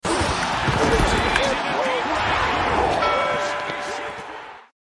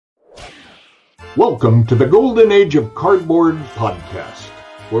Welcome to the Golden Age of Cardboard podcast,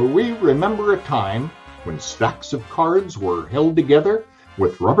 where we remember a time when stacks of cards were held together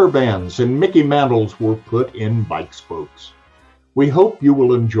with rubber bands and Mickey Mantles were put in bike spokes. We hope you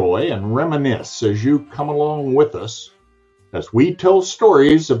will enjoy and reminisce as you come along with us as we tell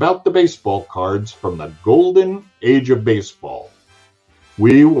stories about the baseball cards from the Golden Age of Baseball.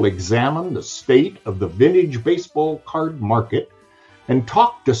 We will examine the state of the vintage baseball card market and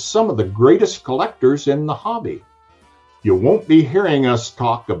talk to some of the greatest collectors in the hobby. You won't be hearing us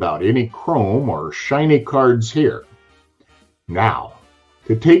talk about any chrome or shiny cards here. Now,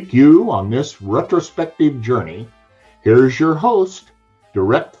 to take you on this retrospective journey, here's your host,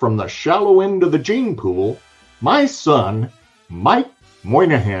 direct from the shallow end of the gene pool, my son, Mike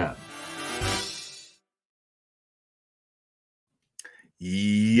Moynihan.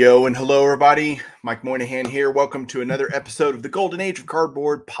 Yo and hello everybody, Mike Moynihan here. Welcome to another episode of the Golden Age of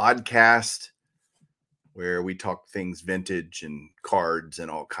Cardboard podcast, where we talk things vintage and cards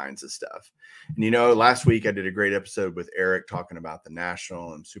and all kinds of stuff. And you know, last week I did a great episode with Eric talking about the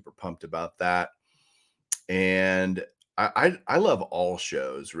National. I'm super pumped about that. And I love all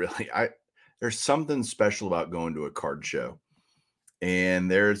shows, really. There's something special about going to a card show. And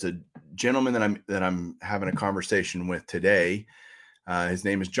there's a gentleman that I'm having a conversation with today. His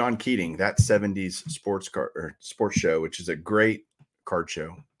name is John Keating. That 70s sports show, which is a great card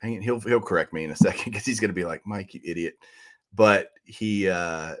show. He'll correct me in a second because he's going to be like, Mike, you idiot. But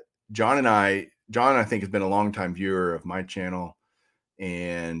John, I think, has been a longtime viewer of my channel,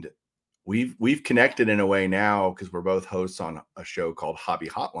 and we've connected in a way now because we're both hosts on a show called Hobby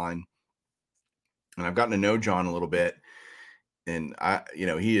Hotline, and I've gotten to know John a little bit, and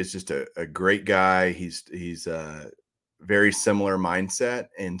he is just a great guy. He's very similar mindset.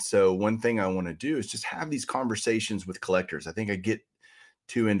 And so one thing I want to do is just have these conversations with collectors. I think I get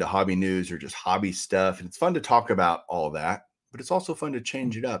too into hobby news or just hobby stuff. And it's fun to talk about all that, but it's also fun to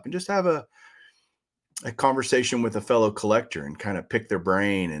change it up and just have a conversation with a fellow collector and kind of pick their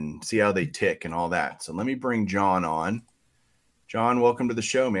brain and see how they tick and all that. So let me bring John on. John, welcome to the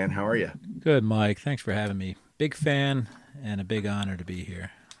show, man. How are you? Good, Mike. Thanks for having me. Big fan and a big honor to be here.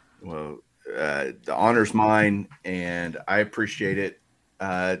 Well, the honor's mine, and I appreciate it.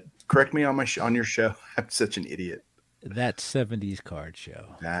 Correct me on your show. I'm such an idiot. That 70s card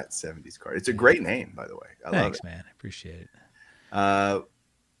show. That 70s card. It's a great name, by the way. I love it. Man. I appreciate it.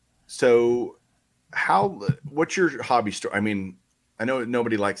 So what's your hobby story? I mean, I know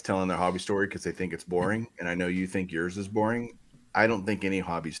nobody likes telling their hobby story because they think it's boring, and I know you think yours is boring. I don't think any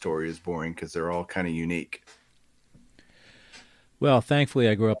hobby story is boring because they're all kind of unique. Well, thankfully,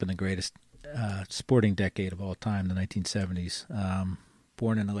 I grew up in the greatest sporting decade of all time, the 1970s.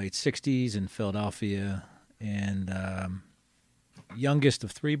 Born in the late 60s in Philadelphia, and youngest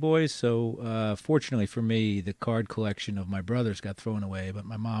of three boys. So fortunately for me, the card collection of my brothers got thrown away, but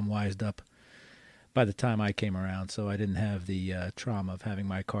my mom wised up by the time I came around, so I didn't have the trauma of having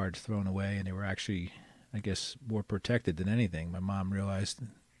my cards thrown away, and they were actually, I guess, more protected than anything. My mom realized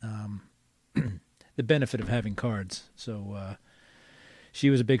the benefit of having cards. So she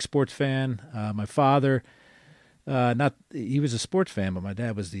was a big sports fan. My father, he was a sports fan, but my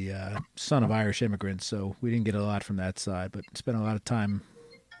dad was the son of Irish immigrants, so we didn't get a lot from that side, but spent a lot of time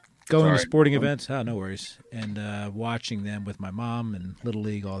going to sporting events. No worries. And watching them with my mom and Little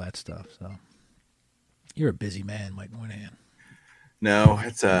League, all that stuff. So you're a busy man, Mike Moynihan. No,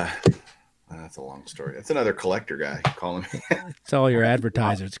 that's a long story. That's another collector guy calling me. It's all your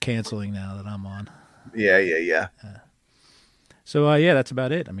advertisers canceling now that I'm on. Yeah. So that's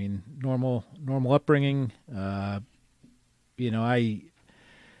about it. I mean, normal upbringing. I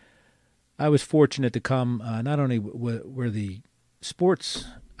was fortunate to come. Not only were the sports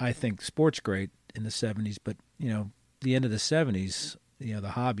great in the 70s, but the end of the 70s, the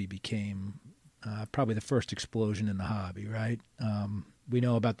hobby became probably the first explosion in the hobby. Right? We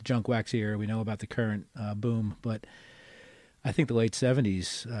know about the junk wax era. We know about the current boom, but I think the late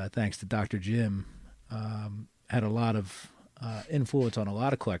 70s, thanks to Dr. Jim, had a lot of influence on a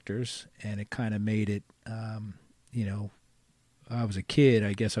lot of collectors, and it kind of made it, I was a kid.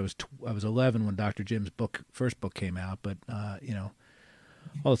 I guess I was 11 when Dr. Jim's first book came out, but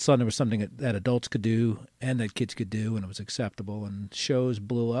all of a sudden there was something that adults could do and that kids could do, and it was acceptable, and shows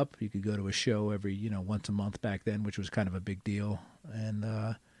blew up. You could go to a show every, once a month back then, which was kind of a big deal. And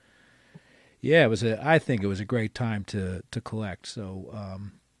I think it was a great time to collect. So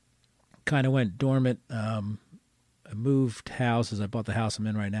kind of went dormant. I moved houses. I bought the house I'm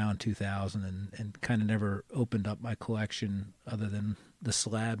in right now in 2000, and kind of never opened up my collection other than the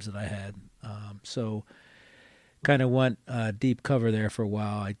slabs that I had. So kind of went deep cover there for a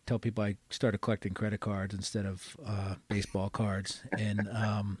while. I tell people I started collecting credit cards instead of baseball cards, and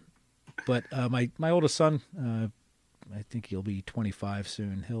but my oldest son, I think he'll be 25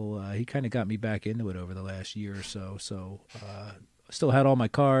 soon. He kind of got me back into it over the last year or so. So still had all my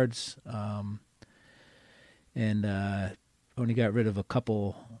cards, and only got rid of a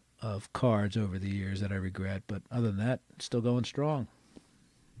couple of cards over the years that I regret. But other than that, still going strong.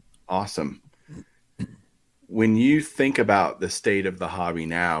 Awesome. When you think about the state of the hobby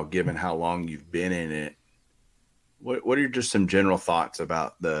now, given how long you've been in it, what are just some general thoughts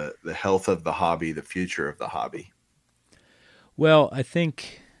about the health of the hobby, the future of the hobby? Well, I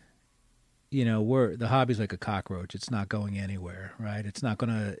think, the hobby's like a cockroach. It's not going anywhere, right? It's not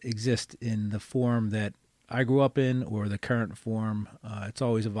going to exist in the form that I grew up in or the current form. It's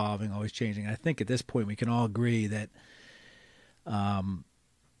always evolving, always changing. I think at this point we can all agree that the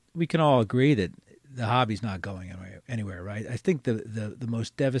hobby's not going anywhere, right? I think the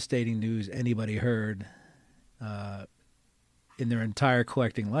most devastating news anybody heard in their entire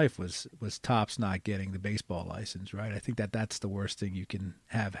collecting life was Topps not getting the baseball license, right? I think that's the worst thing you can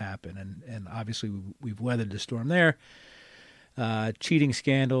have happen, and obviously we've weathered the storm there. Cheating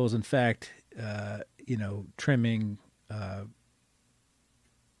scandals, in fact, trimming,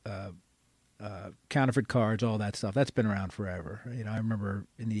 counterfeit cards, all that stuff. That's been around forever. I remember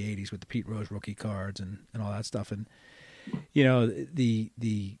in the '80s with the Pete Rose rookie cards and all that stuff. And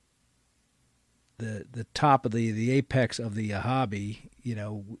the top of the apex of the hobby.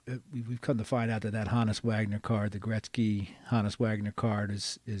 We've come to find out that Hannes Wagner card, the Gretzky Hannes Wagner card,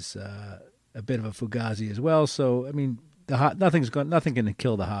 is a bit of a fugazi as well. So I mean, nothing can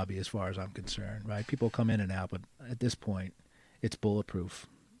kill the hobby as far as I'm concerned, right? People come in and out, but at this point, it's bulletproof.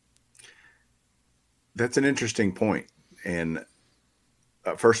 That's an interesting point. And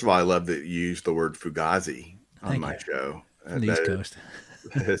first of all, I love that you used the word fugazi on my show. From the East Coast.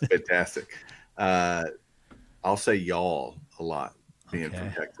 That's fantastic. I'll say y'all a lot being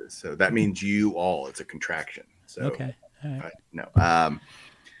from Texas. So that means you all. It's a contraction. So, okay. All right. No.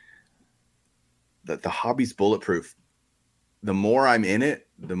 The hobby's bulletproof. The more I'm in it,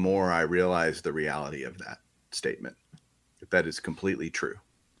 the more I realize the reality of that statement. That is completely true.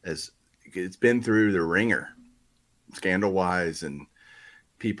 As it's been through the ringer, scandal wise, and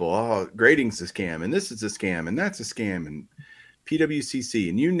people, grading's a scam, and this is a scam, and that's a scam, and PWCC,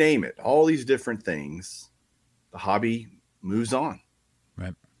 and you name it, all these different things. The hobby moves on.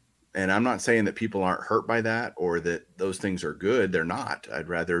 Right. And I'm not saying that people aren't hurt by that or that those things are good. They're not. I'd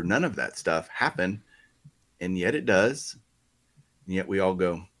rather none of that stuff happen. And yet it does. And yet we all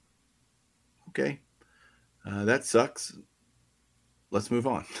go, okay, that sucks. Let's move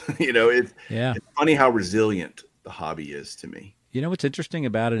on. It's funny how resilient the hobby is to me. What's interesting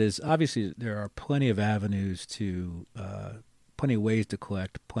about it is obviously there are plenty of avenues plenty of ways to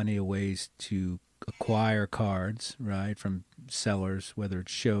collect, plenty of ways to acquire cards, right, from sellers, whether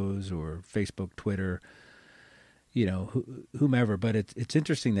it's shows or Facebook, Twitter, whomever. But it's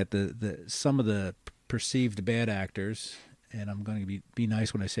interesting that the some of the perceived bad actors, and I'm going to be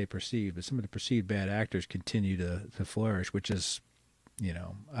nice when I say perceived, but some of the perceived bad actors continue to flourish, which is,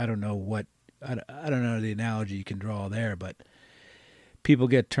 I don't know the analogy you can draw there, but people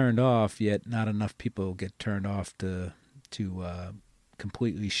get turned off, yet not enough people get turned off to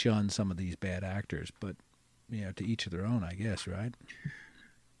completely shun some of these bad actors. But to each of their own, I guess, right?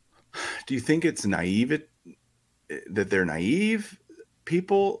 Do you think it's naive that they're naive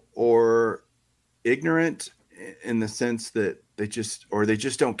people, or ignorant in the sense that they just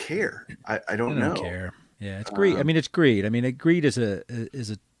don't care? I don't know. Care. Yeah, it's greed. I mean, it's greed. I mean, greed is a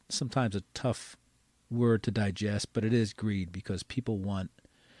sometimes a tough word to digest, but it is greed because people want,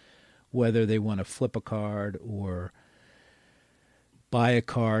 whether they want to flip a card or buy a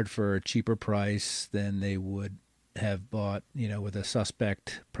card for a cheaper price than they would have bought, with a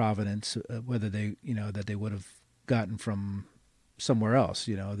suspect provenance, whether they, that they would have gotten from somewhere else,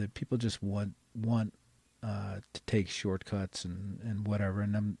 that people just want to take shortcuts and whatever.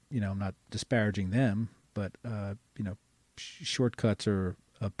 And I'm not disparaging them, but, shortcuts are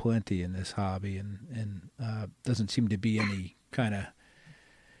plenty in this hobby, and doesn't seem to be any kind of,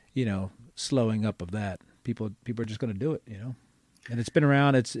 slowing up of that. People are just going to do it, And it's been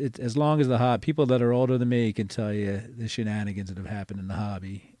around. It's as long as the hobby. People that are older than me can tell you the shenanigans that have happened in the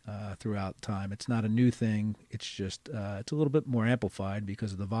hobby throughout time. It's not a new thing. It's just it's a little bit more amplified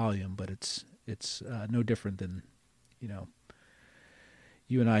because of the volume, but it's no different than,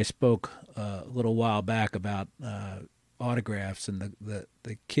 you and I spoke a little while back about autographs and the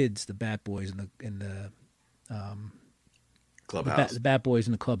kids, the bat boys, and the Clubhouse. The Bat Boys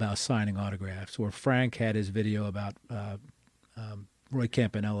in the clubhouse signing autographs, or Frank had his video about Roy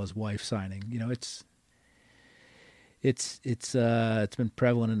Campanella's wife signing. You know, it's been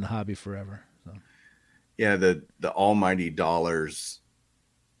prevalent in the hobby forever. So. Yeah, the almighty dollars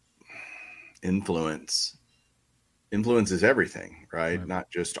influences everything, right? Not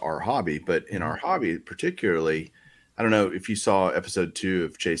just our hobby, but in our hobby particularly. I don't know if you saw episode 2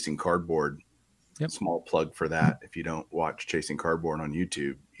 of Chasing Cardboard. Yep. Small plug for that. If you don't watch Chasing Cardboard on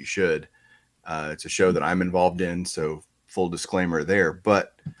YouTube, you should. It's a show that I'm involved in, so full disclaimer there.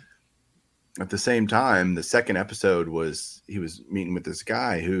 But at the same time, the second episode was he was meeting with this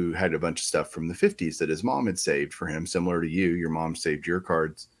guy who had a bunch of stuff from the 50s that his mom had saved for him, similar to you. Your mom saved your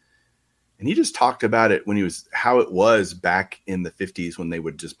cards. And he just talked about it how it was back in the 50s when they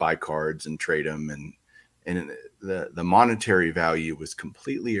would just buy cards and trade them. And the monetary value was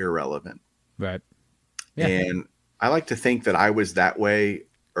completely irrelevant. Right. Yeah. And I like to think that I was that way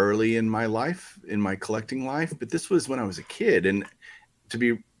early in my life, in my collecting life, but this was when I was a kid. And to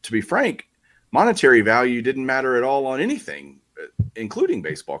be frank, monetary value didn't matter at all on anything, including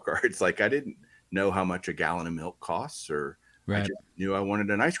baseball cards. Like I didn't know how much a gallon of milk costs, or I just knew I wanted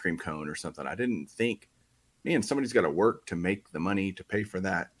an ice cream cone or something. I didn't think, man, somebody's got to work to make the money to pay for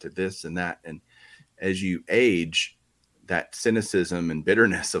that, to this and that. And as you age, that cynicism and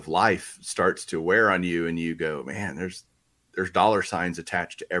bitterness of life starts to wear on you, and you go, man, there's dollar signs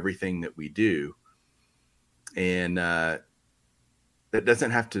attached to everything that we do. And that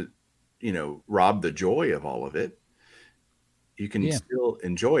doesn't have to, rob the joy of all of it. You can still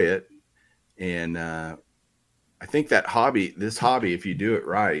enjoy it. And I think that this hobby, if you do it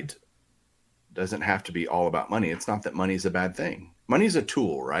right, doesn't have to be all about money. It's not that money's a bad thing. Money's a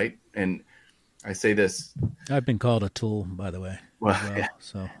tool, right? And I say this. I've been called a tool, by the way. Well,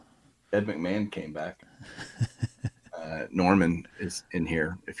 so Ed McMahon came back. Norman is in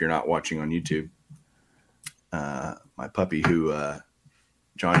here. If you're not watching on YouTube, my puppy, who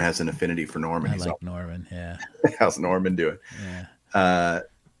John has an affinity for Norman. I like Norman. Yeah. How's Norman doing? Yeah.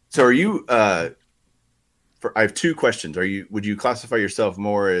 So are you? I have 2 questions. Would you classify yourself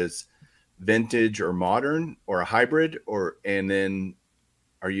more as vintage or modern, or a hybrid, and then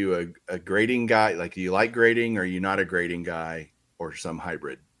are you a grading guy? Like, do you like grading? Or are you not a grading guy, or some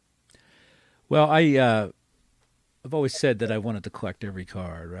hybrid? Well, I've always said that I wanted to collect every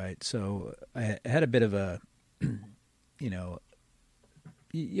card, right? So I had a bit of a,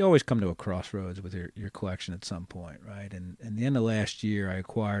 you always come to a crossroads with your collection at some point, right? And the end of last year, I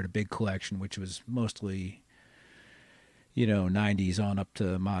acquired a big collection, which was mostly, 90s on up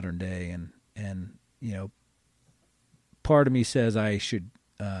to modern day. And part of me says I should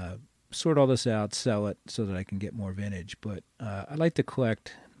sort all this out, sell it so that I can get more vintage. But I like to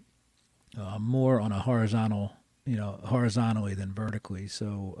collect more on a horizontally than vertically.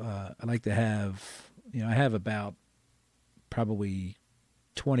 So I like to have, I have about probably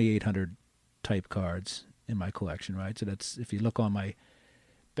 2,800 type cards in my collection, right? So that's, if you look on my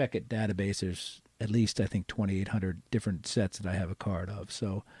Beckett database, there's at least, I think, 2,800 different sets that I have a card of.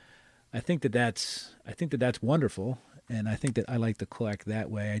 So I think that's wonderful. And I think that I like to collect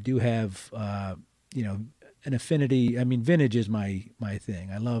that way. I do have, an affinity. I mean, vintage is my thing.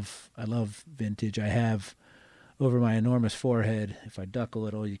 I love vintage. I have over my enormous forehead, if I duck a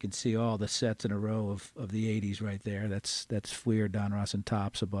little, you can see all the sets in a row of the 80s right there. That's Fleer, Donruss, and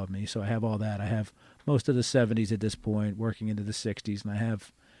Topps above me. So I have all that. I have most of the 70s at this point, working into the 60s, and I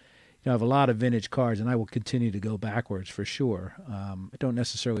have a lot of vintage cards, and I will continue to go backwards for sure. I don't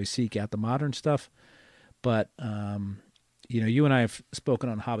necessarily seek out the modern stuff, but you and I have spoken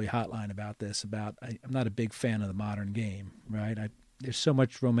on Hobby Hotline about this. I'm not a big fan of the modern game, right? There's so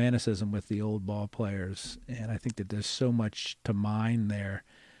much romanticism with the old ball players, and I think that there's so much to mine there,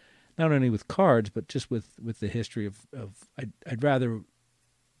 not only with cards, but just with the history of I'd rather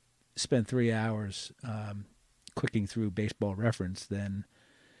spend 3 hours clicking through Baseball Reference than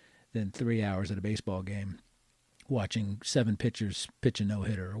 3 hours at a baseball game watching 7 pitchers pitch a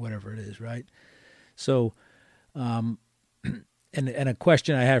no-hitter or whatever it is, right? So, and a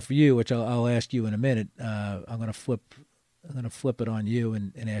question I have for you, which I'll ask you in a minute, I'm going to flip it on you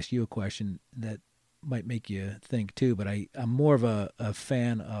and ask you a question that might make you think too. But I'm more of a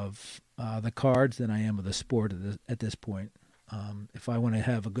fan of the cards than I am of the sport at this point. If I want to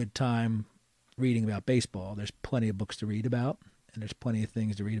have a good time reading about baseball, there's plenty of books to read about, and there's plenty of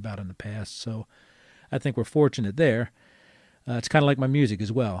things to read about in the past. So I think we're fortunate there. It's kind of like my music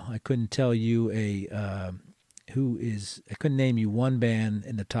as well. I couldn't tell you I couldn't name you one band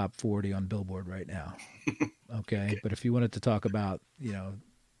in the top 40 on Billboard right now. Okay. But if you wanted to talk about,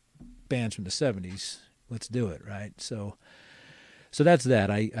 bands from the 70s, let's do it. Right. So So that's that.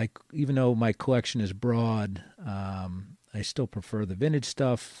 I even though my collection is broad, I still prefer the vintage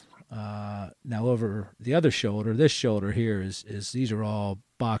stuff. Now over the other shoulder, this shoulder here is these are all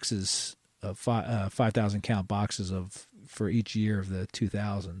boxes of 5,000 count boxes of for each year of the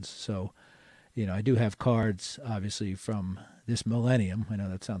 2000s. So, I do have cards obviously from this millennium. I know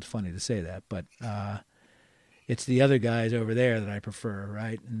that sounds funny to say that, but it's the other guys over there that I prefer,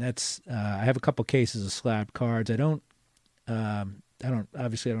 right? And that's I have a couple cases of slab cards. I don't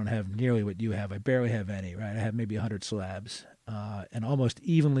obviously I don't have nearly what you have. I barely have any, right? I have maybe 100 slabs, and almost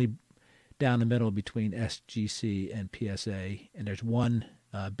evenly down the middle between SGC and PSA, and there's one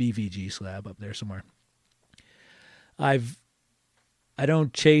BVG slab up there somewhere. I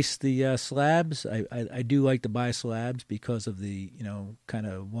don't chase the slabs. I do like to buy slabs because of the kind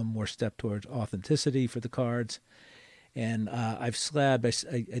of one more step towards authenticity for the cards. And I've slabbed.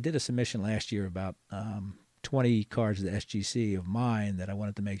 I did a submission last year about 20 cards of the SGC of mine that I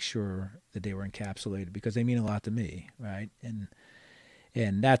wanted to make sure that they were encapsulated because they mean a lot to me, right? And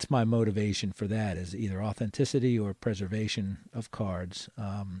that's my motivation for that is either authenticity or preservation of cards.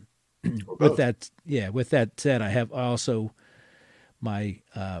 With that said, I have also my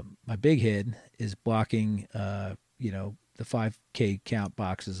big head is blocking the 5K count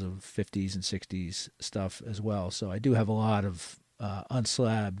boxes of 50s and 60s stuff as well. So I do have a lot of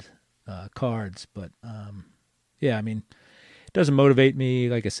unslabbed cards, but it doesn't motivate me.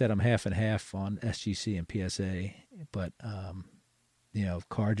 Like I said, I'm half and half on SGC and PSA, but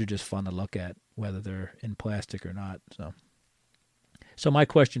cards are just fun to look at, whether they're in plastic or not. So my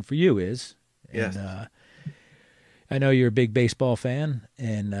question for you is, yes. I know you're a big baseball fan,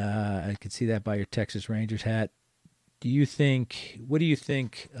 and I could see that by your Texas Rangers hat. What do you think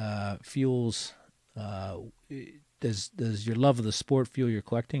fuels? Does your love of the sport fuel your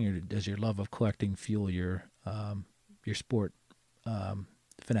collecting, or does your love of collecting fuel your sport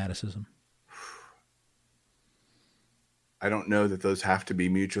fanaticism? I don't know that those have to be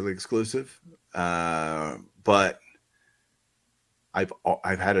mutually exclusive, but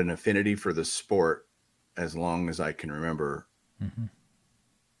I've had an affinity for the sport as long as I can remember.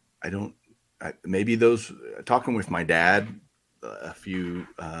 Mm-hmm. Maybe those talking with my dad a few,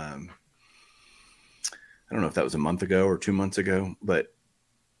 I don't know if that was a month ago or 2 months ago, but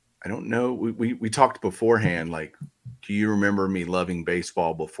I don't know. We talked beforehand, like, do you remember me loving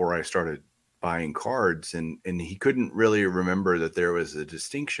baseball before I started buying cards? And he couldn't really remember that there was a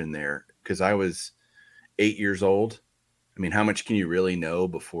distinction there because I was 8 years old. I mean, how much can you really know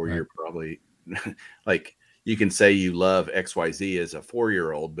before Right. You're probably like, you can say you love XYZ as a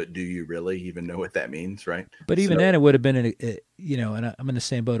 4-year-old, but do you really even know what that means? Right. But even then, it would have been and I'm in the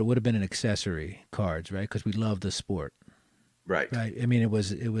same boat. It would have been an accessory cards, right? Because we love the sport, right. right? I mean, it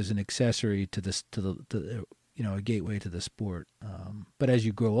was an accessory to the a gateway to the sport. But as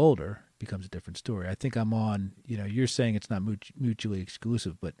you grow older, it becomes a different story. I think I'm on. You're saying it's not mutually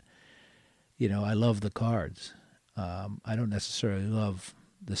exclusive, but I love the cards. I don't necessarily love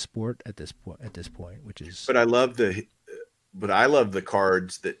the sport at this point, which is. But I love the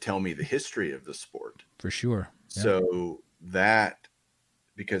cards that tell me the history of the sport. For sure. Yeah. So that,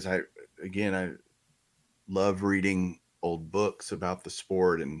 because I love reading old books about the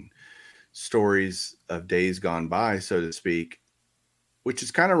sport and stories of days gone by, so to speak, which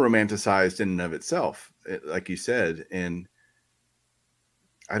is kind of romanticized in and of itself, like you said. And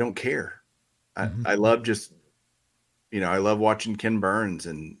I don't care. Mm-hmm. I love just, I love watching Ken Burns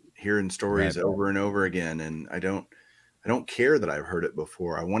and hearing stories over and over again. And I don't care that I've heard it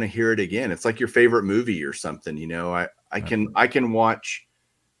before. I want to hear it again. It's like your favorite movie or something. I can watch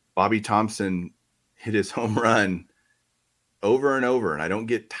Bobby Thompson hit his home run over and over, and I don't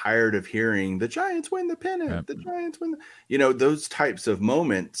get tired of hearing the Giants win the pennant. Yep. The Giants win. Those types of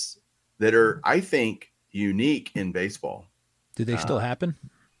moments that are, I think, unique in baseball. Do they still happen?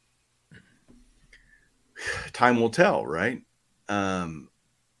 Time will tell, right? I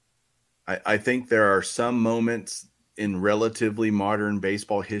think there are some moments in relatively modern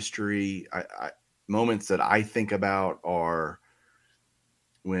baseball history. Moments that I think about are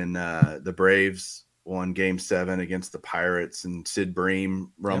when the Braves won Game 7 against the Pirates and Sid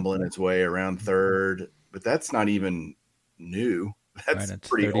Bream rumbling its way around third. But that's not even new. That's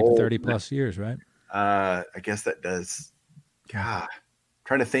pretty old. 30 plus years, right? I guess that does. God.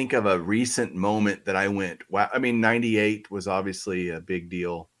 Trying to think of a recent moment that I went, wow. I mean, 98 was obviously a big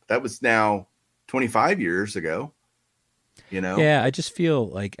deal. That was now 25 years ago, Yeah, I just feel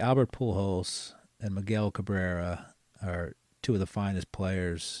like Albert Pujols and Miguel Cabrera are two of the finest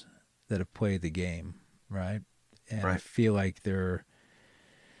players that have played the game, right? And I feel like they're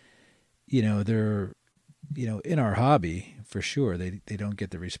in our hobby, for sure, they don't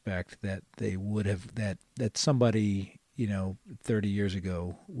get the respect that they would have, that somebody, 30 years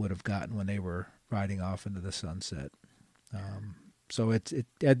ago would have gotten when they were riding off into the sunset. So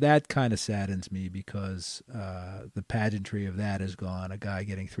that kind of saddens me because the pageantry of that is gone. A guy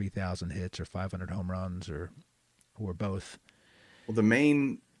getting 3,000 hits or 500 home runs or both. Well, the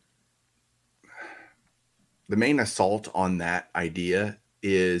main assault on that idea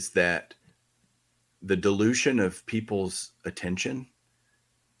is that the dilution of people's attention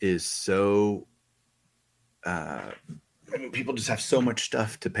is so people just have so much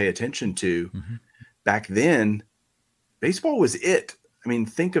stuff to pay attention to. Mm-hmm. Back then, baseball was it. I mean,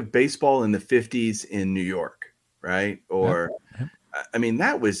 think of baseball in the 50s in New York, right? Or, Yep. I mean,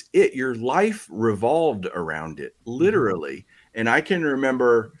 that was it. Your life revolved around it, literally. And I can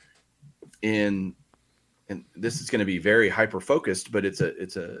remember and this is going to be very hyper-focused, but it's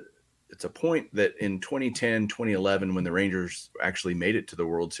a point that in 2010, 2011, when the Rangers actually made it to the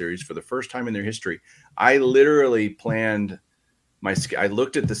World Series for the first time in their history, I literally planned I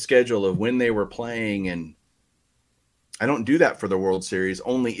looked at the schedule of when they were playing, and I don't do that for the World Series,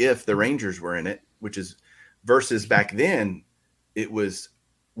 only if the Rangers were in it, which is versus back then, it was,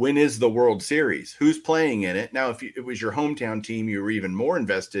 when is the World Series? Who's playing in it? Now, if it was your hometown team, you were even more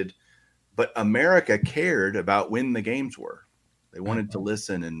invested, but America cared about when the games were. They wanted to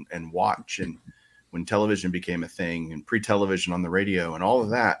listen and watch. And when television became a thing and pre-television on the radio and all of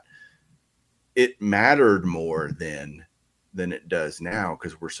that, it mattered more then than it does now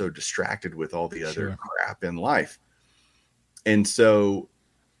because we're so distracted with all the other crap in life. And so,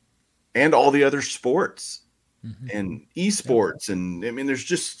 and all the other sports and esports. And I mean, there's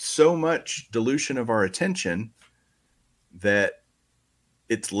just so much dilution of our attention that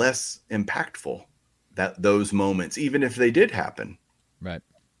it's less impactful, that those moments, even if they did happen. Right.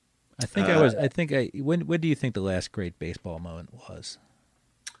 When do you think the last great baseball moment was?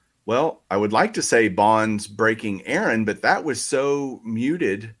 Well, I would like to say Bonds breaking Aaron, but that was so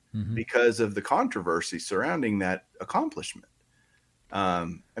muted because of the controversy surrounding that accomplishment. I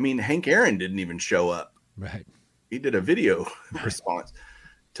mean, Hank Aaron didn't even show up. Right. He did a video response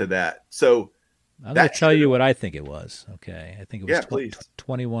to that. So I'm going to tell you what I think it was. Okay. I think it was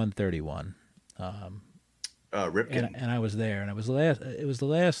 21-31. Ripken. And I was there, and it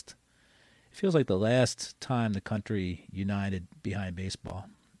feels like the last time the country united behind baseball.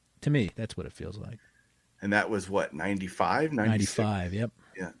 To me, that's what it feels like. And that was what, 95, 95, yep.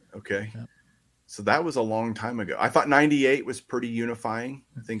 Yeah, okay. Yep. So that was a long time ago. I thought 98 was pretty unifying.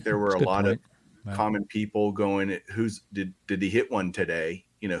 I think there were a lot of common people going, did he hit one today?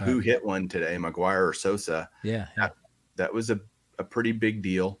 Who hit one today, McGuire or Sosa? Yeah. That was a pretty big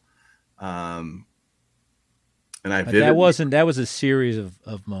deal. And that was a series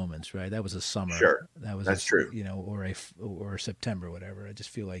of moments, right? That was a summer. Sure. That's true. Or September, whatever. I just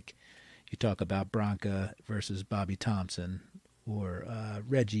feel like you talk about Bronca versus Bobby Thompson or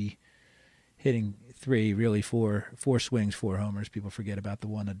Reggie hitting four swings, 4 homers. People forget about the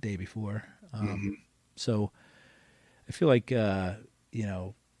one a day before. So I feel like,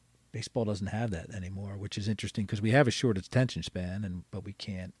 baseball doesn't have that anymore, which is interesting because we have a short attention span, but we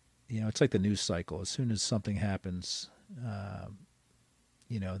can't. It's like the news cycle. As soon as something happens,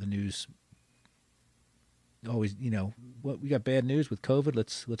 the news always, we got bad news with COVID.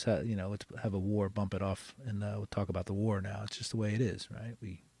 Let's have a war, bump it off, and we'll talk about the war now. It's just the way it is, right?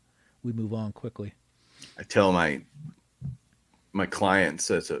 We move on quickly. I tell my clients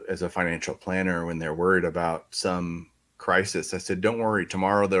as a financial planner when they're worried about some crisis, I said, don't worry,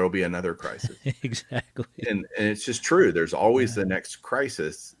 tomorrow there will be another crisis. Exactly. And it's just true. There's always the next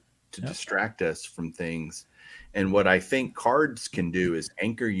crisis to distract us from things. And what I think cards can do is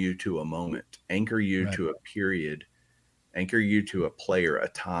anchor you to a moment, anchor you to a period, anchor you to a player, a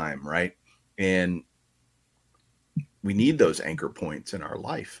time, right? And we need those anchor points in our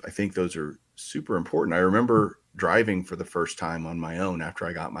life. I think those are super important. I remember driving for the first time on my own after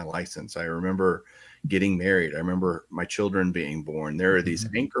I got my license. I remember getting married. I remember my children being born. There are these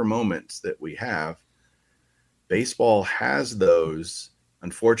anchor moments that we have. Baseball has those.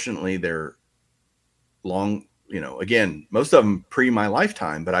 Unfortunately, they're long, again, most of them pre my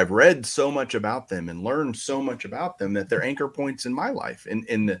lifetime, but I've read so much about them and learned so much about them that they're anchor points in my life.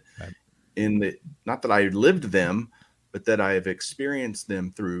 In the not that I lived them, but that I have experienced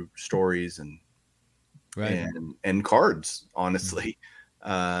them through stories and cards, honestly.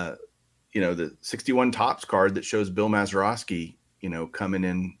 The 61 Topps card that shows Bill Mazeroski, coming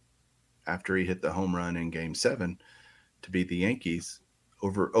in after he hit the home run in Game 7 to beat the Yankees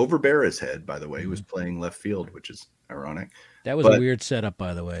over Berra's head, by the way, who was playing left field, which is ironic. That was a weird setup,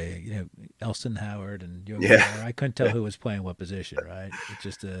 by the way. Elston Howard and Yogi Berra. I couldn't tell who was playing what position, right? It's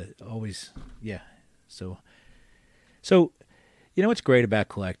just always, yeah. So, what's great about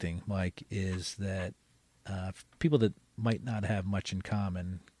collecting, Mike, is that people that might not have much in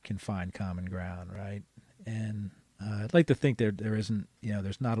common can find common ground, right? And I'd like to think there isn't,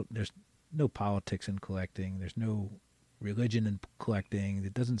 there's no politics in collecting. There's no religion in collecting.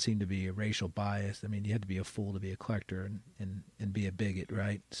 It doesn't seem to be a racial bias. I mean, you have to be a fool to be a collector and be a bigot,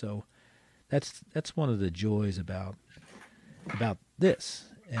 right? So that's one of the joys about this.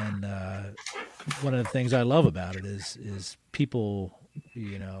 And one of the things I love about it is people,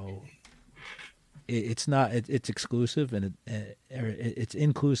 it's exclusive and it's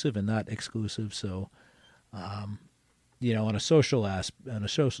inclusive and not exclusive. So, on a social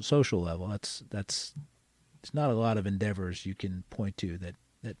level, that's it's not a lot of endeavors you can point to that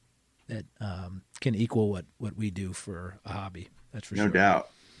can equal what we do for a hobby. That's for sure. No doubt.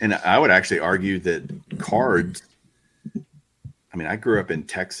 And I would actually argue that cards, I mean, I grew up in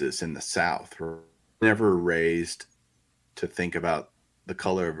Texas in the South. We're never raised to think about the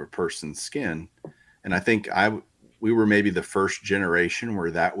color of a person's skin. And I think we were maybe the first generation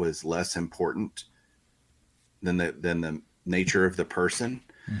where that was less important than the nature of the person.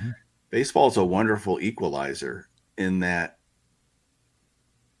 Mm-hmm. Baseball is a wonderful equalizer in that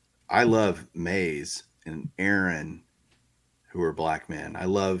I love Mays and Aaron, who are black men. I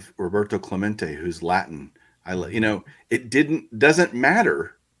love Roberto Clemente, who's Latin. It doesn't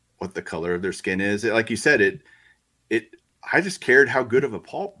matter what the color of their skin is. Like you said, I just cared how good of a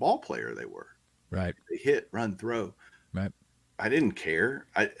ball player they were. Right. They hit, run, throw. Right. I didn't care.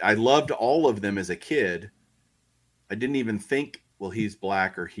 I loved all of them as a kid. I didn't even think, well, he's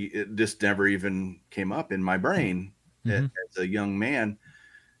black, or it just never even came up in my brain as a young man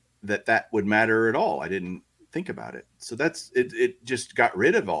that would matter at all. I didn't think about it. So that's it. It just got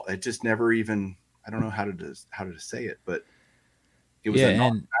rid of all. It just never even. I don't know how to say it, but it was a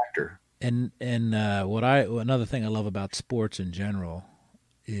non-factor. And another thing I love about sports in general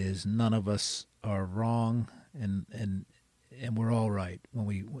is none of us are wrong, and we're all right.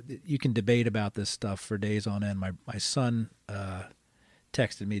 You can debate about this stuff for days on end. My son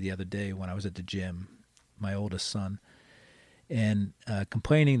texted me the other day when I was at the gym, my oldest son, and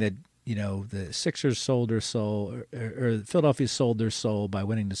complaining that the Sixers sold their soul, or Philadelphia sold their soul by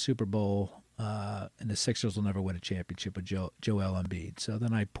winning the Super Bowl, and the Sixers will never win a championship with Joel Embiid. So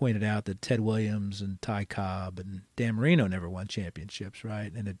then I pointed out that Ted Williams and Ty Cobb and Dan Marino never won championships,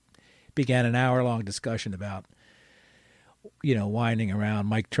 right? And it began an hour-long discussion about whining around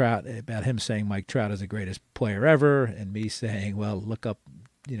Mike Trout, about him saying Mike Trout is the greatest player ever, and me saying, well, look up,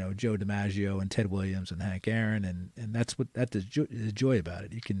 Joe DiMaggio and Ted Williams and Hank Aaron, and that's the joy about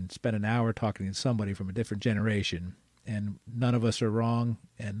it. You can spend an hour talking to somebody from a different generation, and none of us are wrong,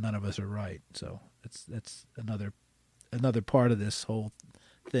 and none of us are right. So that's another part of this whole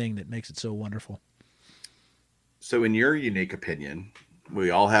thing that makes it so wonderful. So, in your unique opinion,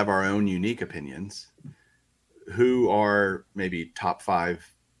 we all have our own unique opinions. Who are maybe top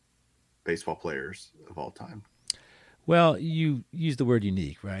 5 baseball players of all time? Well, you use the word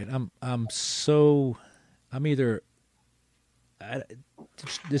unique, right?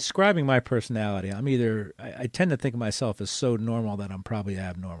 Describing my personality, I tend to think of myself as so normal that I'm probably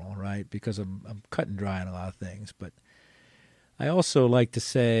abnormal, right? Because I'm cut and dry on a lot of things. But I also like to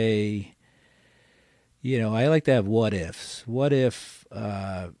say, I like to have what ifs. What if,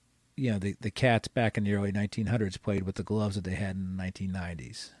 the Cats back in the early 1900s played with the gloves that they had in the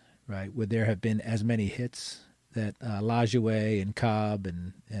 1990s, right? Would there have been as many hits that Lajoie and Cobb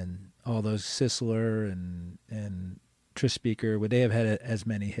and all those Sisler and Trispeaker, would they have had as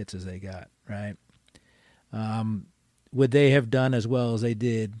many hits as they got, right? Would they have done as well as they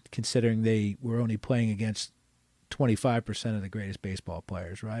did, considering they were only playing against 25% of the greatest baseball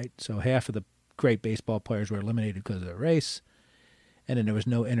players, right? So half of the great baseball players were eliminated because of the race, and then there was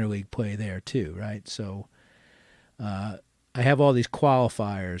no interleague play there too, right? So I have all these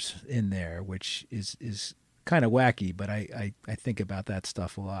qualifiers in there, which is kind of wacky, but I think about that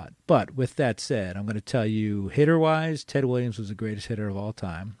stuff a lot. But with that said, I'm going to tell you, hitter-wise, Ted Williams was the greatest hitter of all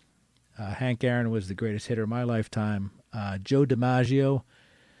time. Hank Aaron was the greatest hitter of my lifetime. Joe DiMaggio,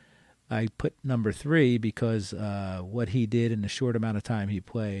 I put number 3 because what he did in the short amount of time he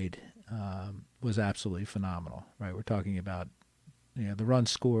played was absolutely phenomenal, right? We're talking about the runs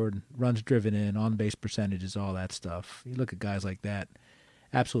scored, runs driven in, on-base percentages, all that stuff. You look at guys like that,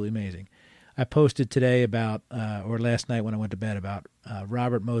 absolutely amazing. I posted today about, or last night when I went to bed, about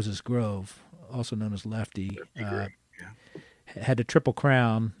Robert Moses Grove, also known as Lefty. Had the Triple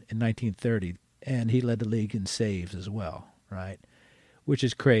Crown in 1930, and he led the league in saves as well, right? Which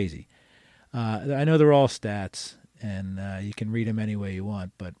is crazy. I know they're all stats, and you can read them any way you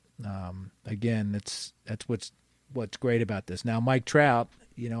want, but again, that's what's great about this. Now, Mike Trout,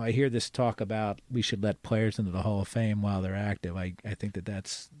 I hear this talk about we should let players into the Hall of Fame while they're active. I think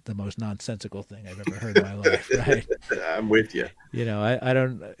that's the most nonsensical thing I've ever heard in my life, right? I'm with you. I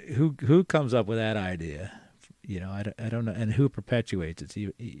don't who comes up with that idea. I don't know, and who perpetuates it.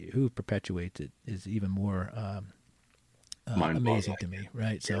 Who perpetuates it is even more amazing to me,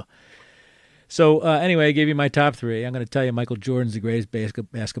 right? Yeah. So anyway, I gave you my top three. I'm going to tell you Michael Jordan's the greatest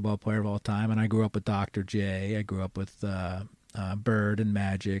basketball player of all time, and I grew up with Dr. J. I grew up with Bird and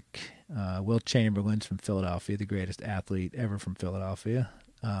Magic. Wilt Chamberlain's from Philadelphia, the greatest athlete ever from Philadelphia.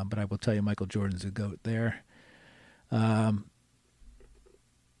 But I will tell you Michael Jordan's the GOAT there. Don't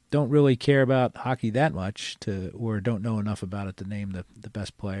really care about hockey that much or don't know enough about it to name the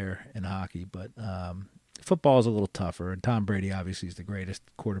best player in hockey. But football is a little tougher, and Tom Brady obviously is the greatest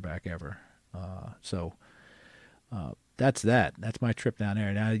quarterback ever. So that's that. That's my trip down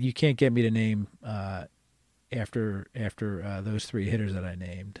there. Now you can't get me to name after those three hitters that I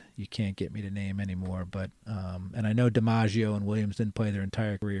named. You can't get me to name anymore. But and I know DiMaggio and Williams didn't play their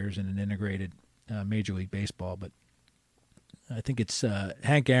entire careers in an integrated Major League Baseball, but I think it's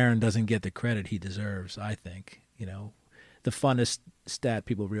Hank Aaron doesn't get the credit he deserves. I think the funnest stat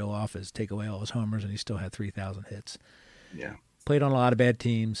people reel off is take away all his homers and he still had 3,000 hits. Yeah, played on a lot of bad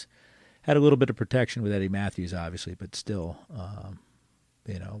teams. Had a little bit of protection with Eddie Matthews, obviously, but still,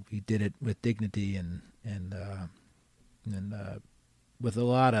 he did it with dignity and with a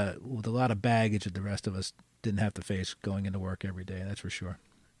lot of baggage that the rest of us didn't have to face going into work every day. That's for sure.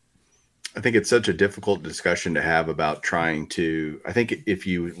 I think it's such a difficult discussion to have about trying to. I think if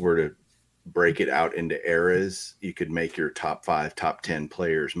you were to break it out into eras, you could make your top 5, top 10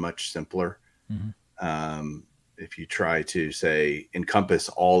 players much simpler. Mm-hmm. If you try to say encompass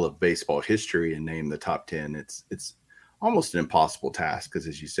all of baseball history and name the top 10, it's almost an impossible task because,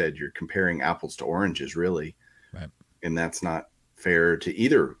 as you said, you're comparing apples to oranges, really, right? And that's not fair to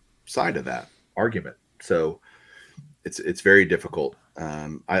either side of that argument. So it's very difficult.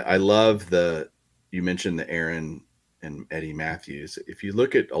 I love you mentioned the Aaron and Eddie Matthews. If you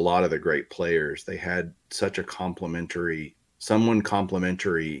look at a lot of the great players, they had such a someone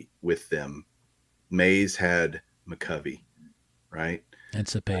complementary with them. Mays had McCovey, right? And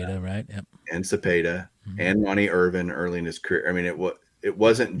Cepeda, right? Yep. And Cepeda, mm-hmm. and Ronnie Irvin early in his career. I mean, it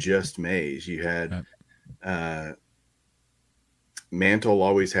wasn't just Mays. You had Mantle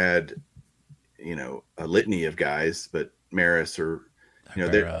always had, a litany of guys, but Maris or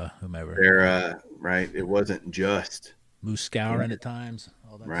whomever, right? It wasn't just Moose Skowron at times,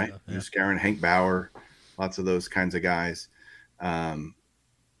 all that right? Stuff, Moose Skowron, Hank Bauer, lots of those kinds of guys.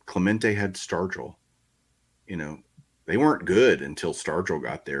 Clemente had Stargell. They weren't good until Stargell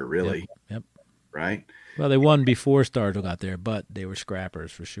got there, really. Yep. Right? Well, they won before Stargell got there, but they were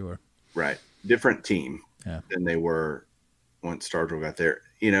scrappers for sure. Right. Different team than they were once Stargell got there.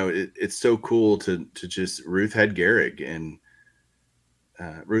 It's so cool to just – Ruth had Gehrig, and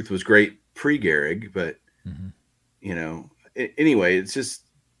Ruth was great pre-Gehrig, but, anyway, it's just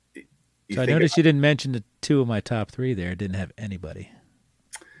 – So I noticed you didn't mention the two of my top three there. Didn't have anybody.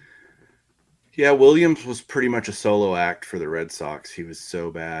 Yeah, Williams was pretty much a solo act for the Red Sox. He was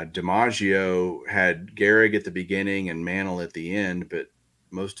so bad. DiMaggio had Gehrig at the beginning and Mantle at the end, but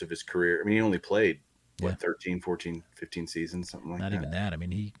most of his career, he only played, 13, 14, 15 seasons, something like that. Not even that.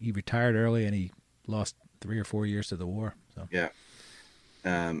 He retired early and he lost 3 or 4 years to the war. So. Yeah.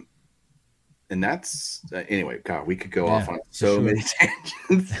 And that's, anyway, God, we could go off on so many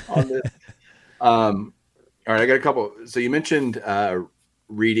tangents on this. All right, I got a couple. So you mentioned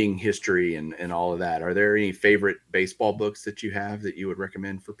reading history and all of that. Are there any favorite baseball books that you have that you would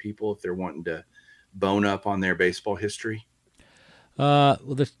recommend for people if they're wanting to bone up on their baseball history? Well,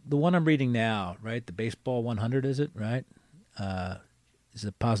 the one I'm reading now, right? The Baseball 100, is it, right? Is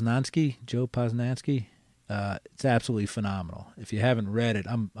it Poznansky, Joe Poznansky? It's absolutely phenomenal. If you haven't read it,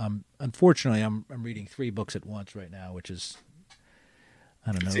 unfortunately I'm reading 3 books at once right now, which is,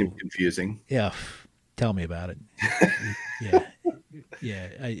 I don't know. Seems confusing. Yeah, tell me about it.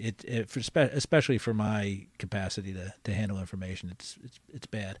 Especially for my capacity to handle information, it's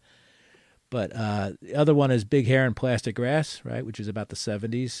bad. But the other one is Big Hair and Plastic Grass, right, which is about the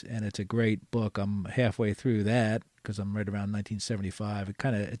 70s, and it's a great book. I'm halfway through that because I'm right around 1975.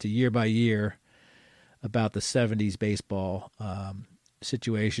 It's a year by year about the 70s baseball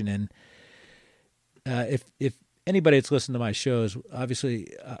situation. And if anybody that's listened to my shows,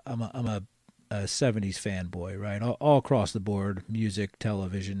 obviously I'm a a 70s fanboy, right? All across the board, music,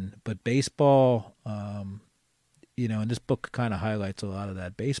 television, but baseball, and this book kind of highlights a lot of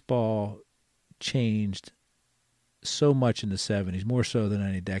that. Baseball changed so much in the 70s, more so than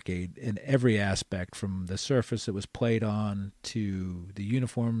any decade, in every aspect, from the surface it was played on to the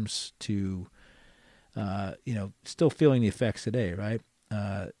uniforms to, still feeling the effects today, right?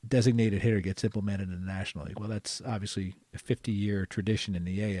 Designated hitter gets implemented in the National League. Well, that's obviously a 50-year tradition in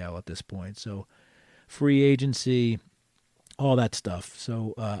the AL at this point. So free agency, all that stuff.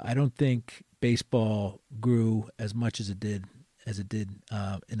 So I don't think baseball grew as much as it did in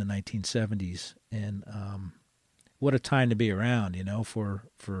the 1970s. And what a time to be around, for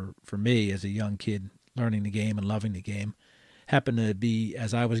me as a young kid learning the game and loving the game. Happened to be,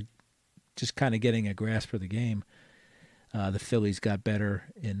 as I was just kind of getting a grasp for the game, the Phillies got better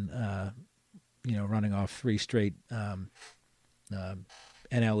in, running off 3 straight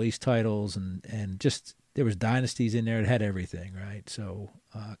NL East titles, and just there was dynasties in there. It had everything, right? So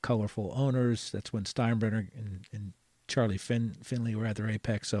colorful owners. That's when Steinbrenner and Charlie Finley were at their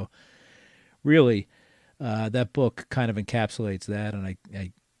apex. So really, that book kind of encapsulates that, and I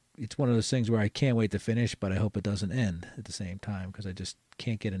it's one of those things where I can't wait to finish, but I hope it doesn't end at the same time, because I just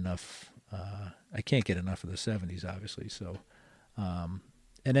can't get enough. I can't get enough of the 70s, obviously. So, and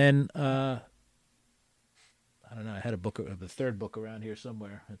then I don't know. I had the third book around here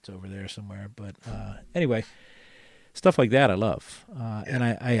somewhere. It's over there somewhere. But anyway, stuff like that I love, and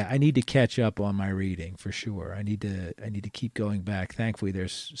I need to catch up on my reading for sure. I need to keep going back. Thankfully,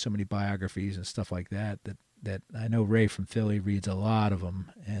 there's so many biographies and stuff like that I know Ray from Philly reads a lot of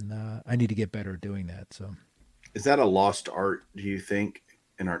them, and I need to get better at doing that. So, is that a lost art, do you think,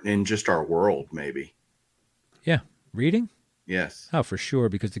 in just our world, maybe? Yeah, reading. Yes. Oh, for sure,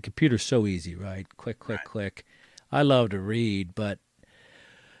 because the computer's so easy, right? Click, click, click. I love to read, but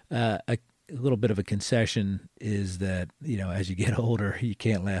a little bit of a concession is that, as you get older, you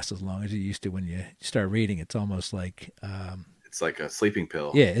can't last as long as you used to when you start reading. It's almost like it's like a sleeping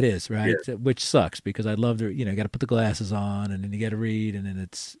pill. Yeah, it is, right? Yeah. Which sucks, because I'd love to, got to put the glasses on, and then you got to read, and then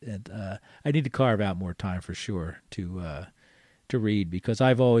I need to carve out more time for sure to read, because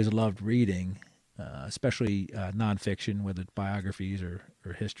I've always loved reading, especially nonfiction, whether it's biographies or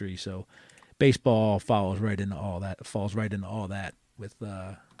history. So baseball falls right into all that with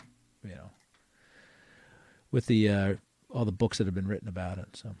with the all the books that have been written about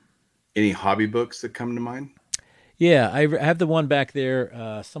it. So, any hobby books that come to mind? Yeah, I have the one back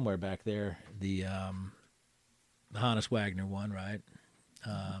there, somewhere back there, the Hannes Wagner one, right?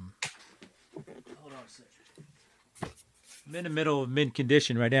 Hold on a second. I'm in the middle of mint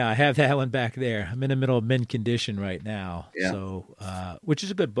condition right now. I have that one back there. I'm in the middle of mint condition right now. Yeah. So, which is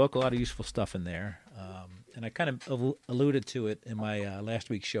a good book, a lot of useful stuff in there. And I kind of alluded to it in my last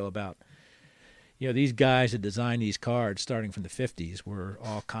week's show about, these guys that designed these cards starting from the 50s were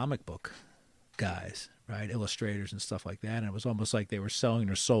all comic book guys, right? Illustrators and stuff like that. And it was almost like they were selling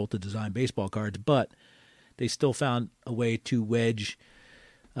their soul to design baseball cards, but they still found a way to wedge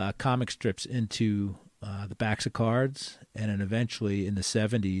comic strips into the backs of cards. And then eventually in the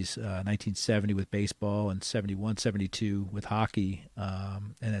 70s, 1970 with baseball, and 71, 72 with hockey,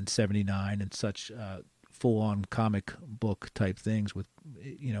 and then 79 and such full-on comic book type things with,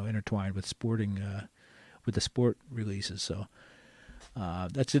 intertwined with sporting, with the sport releases. So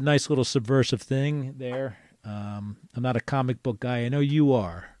that's a nice little subversive thing there. I'm not a comic book guy. I know you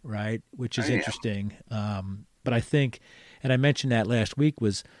are, right? Which is interesting. But I think, and I mentioned that last week,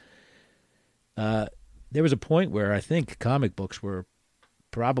 was there was a point where I think comic books were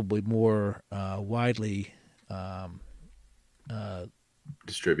probably more widely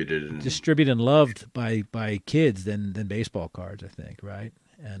distributed and loved by kids than baseball cards, I think, right?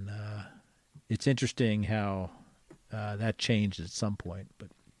 And it's interesting how that changed at some point.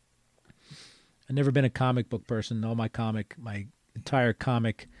 But I've never been a comic book person. All my entire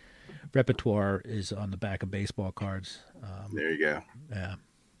comic repertoire is on the back of baseball cards. There you go. Yeah.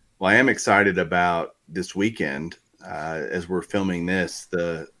 Well, I am excited about this weekend. As we're filming this,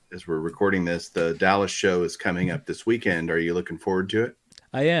 as we're recording this, the Dallas show is coming up this weekend. Are you looking forward to it?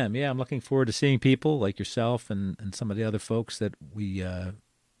 I am. Yeah, I'm looking forward to seeing people like yourself and some of the other folks that we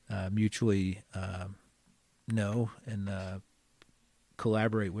mutually know and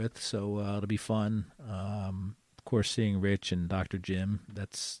collaborate with. So it'll be fun. Of course, seeing Rich and Dr. Jim,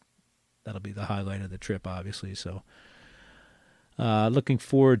 that'll be the highlight of the trip, obviously. So looking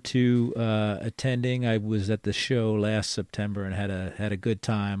forward to attending. I was at the show last September and had a good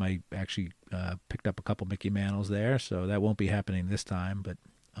time. I actually picked up a couple Mickey Mantles there, so that won't be happening this time. But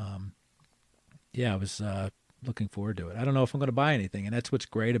yeah, it was looking forward to it. I don't know if I'm going to buy anything, and that's what's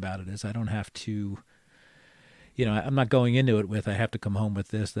great about it is I don't have to. I'm not going into it with I have to come home with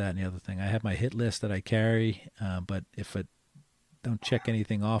this, that, and the other thing. I have my hit list that I carry, but if I don't check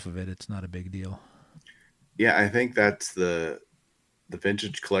anything off of it, it's not a big deal. Yeah, I think that's the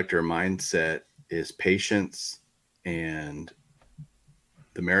vintage collector mindset is patience and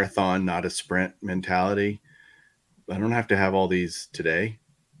the marathon, not a sprint mentality. I don't have to have all these today,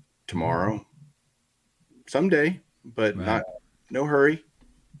 tomorrow, someday, but no hurry.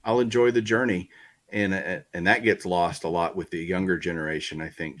 I'll enjoy the journey. And that gets lost a lot with the younger generation, I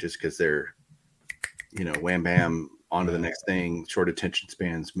think, just because they're, wham, bam, on to the next thing, short attention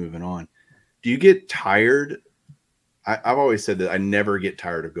spans, moving on. Do you get tired? I've always said that I never get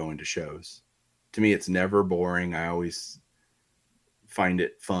tired of going to shows. To me, it's never boring. I always find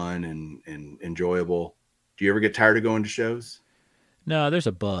it fun and enjoyable. Do you ever get tired of going to shows? No, there's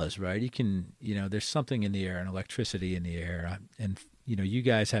a buzz, right? You can, there's something in the air, an electricity in the air. And, you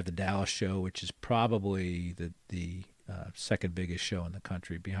guys have the Dallas show, which is probably the second biggest show in the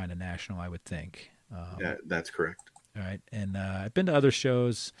country behind the National, I would think. Yeah, that's correct. All right. And I've been to other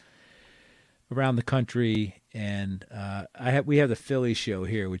shows around the country, and we have the Philly show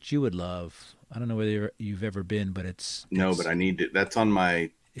here, which you would love. I don't know whether you've ever been, but it's but I need to. That's on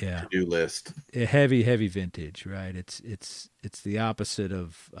my to-do list. A heavy vintage, right? It's the opposite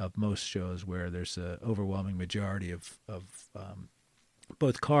of most shows where there's an overwhelming majority of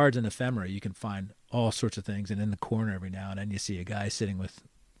both cards and ephemera. You can find all sorts of things, and in the corner every now and then you see a guy sitting with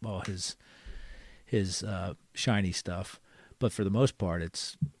all his shiny stuff. But for the most part,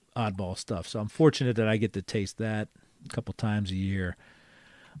 it's oddball stuff. So I'm fortunate that I get to taste that a couple times a year.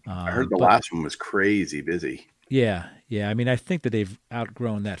 I heard the last one was crazy busy. Yeah. I mean, I think that they've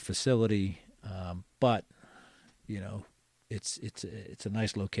outgrown that facility, but it's a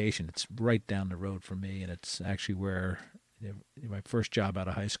nice location. It's right down the road from me, and it's actually where my first job out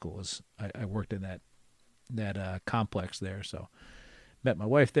of high school was. I worked in that complex there, so met my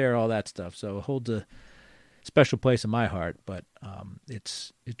wife there, all that stuff. So it holds a special place in my heart. But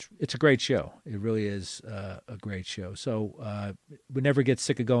it's a great show. It really is a great show. So we never get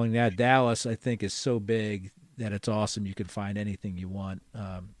sick of going there. Dallas, I think, is so big that it's awesome. You can find anything you want,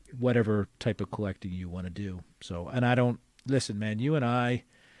 whatever type of collecting you want to do. So, and I don't listen, man. You and I,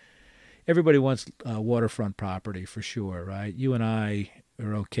 everybody wants waterfront property for sure, right? You and I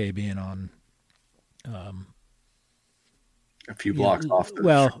are okay being on a few blocks off.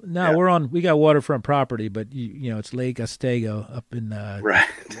 We got waterfront property, but it's Lake Ostego up in right.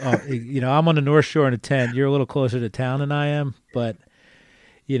 I'm on the North Shore in a tent. You're a little closer to town than I am, but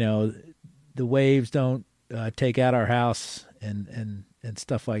the waves don't take out our house and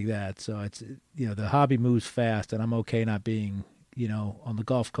stuff like that. So it's the hobby moves fast, and I'm okay not being on the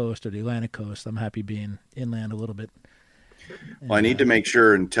Gulf Coast or the Atlantic Coast. I'm happy being inland a little bit. Well, I need to make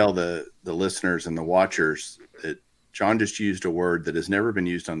sure and tell the listeners and the watchers that John just used a word that has never been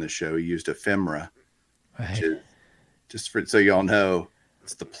used on this show. He used ephemera, which is, just so y'all know,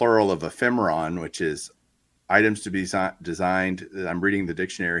 it's the plural of ephemeron, which is items to be designed. I'm reading the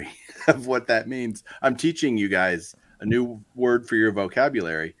dictionary of what that means. I'm teaching you guys a new word for your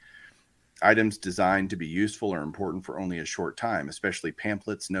vocabulary. Items designed to be useful or important for only a short time, especially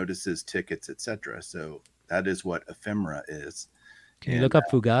pamphlets, notices, tickets, etc. So that is what ephemera is. Can you look up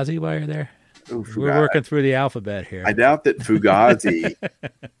Fugazi while you're there? Ooh, we're working through the alphabet here. I doubt that Fugazi.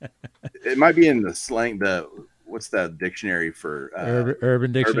 It might be in the slang. What's the dictionary for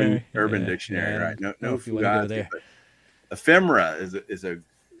urban dictionary? Urban dictionary, right? No Fugazi. But ephemera is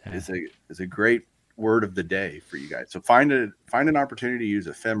a great word of the day for you guys. So find an opportunity to use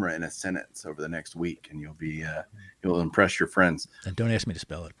ephemera in a sentence over the next week, and you'll impress your friends. And don't ask me to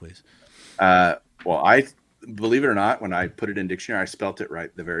spell it, please. Well, I believe it or not, when I put it in dictionary, I spelt it right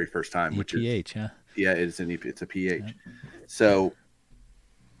the very first time, which PH, huh? Yeah, it's a PH. Yeah. So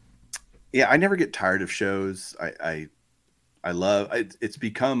yeah, I never get tired of shows. I love it's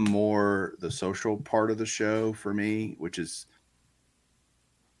become more the social part of the show for me, which is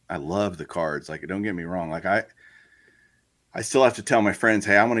I love the cards. Like, don't get me wrong. Like I still have to tell my friends,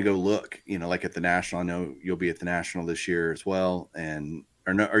 hey, I want to go look, like at the National. I know you'll be at the National this year as well.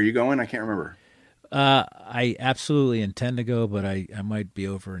 Are you going? I can't remember. I absolutely intend to go, but I might be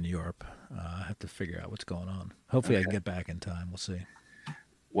over in Europe. I have to figure out what's going on. Hopefully I can get back in time. We'll see.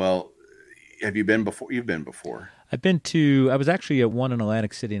 Well, have you been before? You've been before. I was actually at one in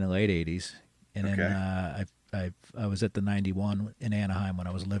Atlantic City in the late 80s. And then I was at the 91 in Anaheim when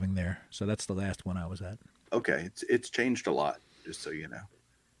I was living there. So that's the last one I was at. Okay. It's changed a lot, just so you know.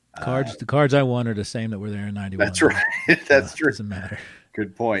 The cards I won are the same that were there in 91. That's right. That's true. Doesn't matter.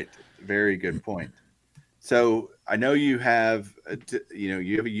 Good point. Very good point. So I know you have,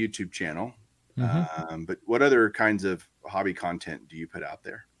 you have a YouTube channel, but what other kinds of hobby content do you put out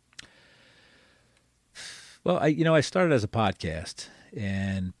there? Well, I started as a podcast,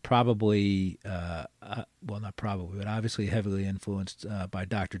 and probably, not probably, but obviously heavily influenced by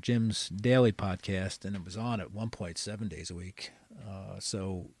Dr. Jim's daily podcast, and it was on at one point 7 days a week.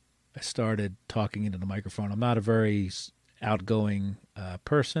 So I started talking into the microphone. I'm not a very outgoing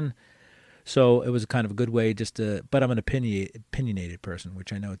person, so it was kind of a good way but I'm an opinionated person,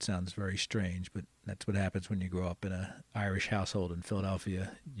 which I know it sounds very strange, but that's what happens when you grow up in an Irish household in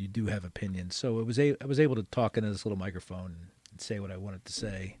Philadelphia. You do have opinions. So I was able to talk into this little microphone and say what I wanted to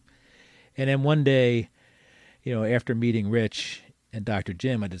say. And then one day, after meeting Rich and Dr.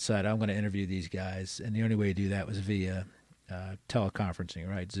 Jim, I decided I'm going to interview these guys. And the only way to do that was via teleconferencing,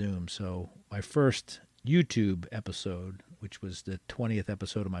 right? Zoom. So my first YouTube episode, which was the 20th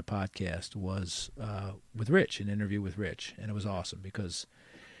episode of my podcast, was with Rich, an interview with Rich. And it was awesome because,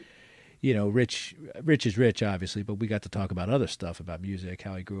 Rich is Rich, obviously, but we got to talk about other stuff, about music,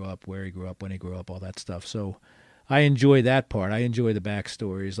 how he grew up, where he grew up, when he grew up, all that stuff. So I enjoy that part. I enjoy the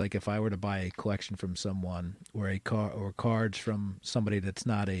backstories. Like if I were to buy a collection from someone or cards from somebody that's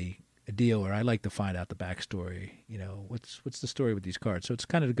not a dealer, I like to find out the backstory. What's the story with these cards? So it's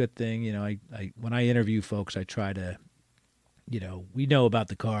kind of a good thing. I when I interview folks, I try to, we know about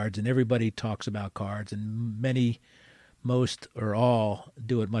the cards, and everybody talks about cards, and most or all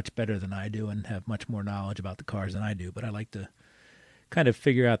do it much better than I do and have much more knowledge about the cards than I do. But I like to kind of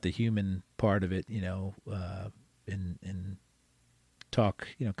figure out the human part of it, and talk,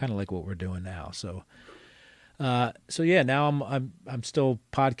 kind of like what we're doing now. So yeah, now I'm still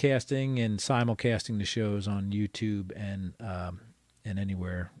podcasting and simulcasting the shows on YouTube and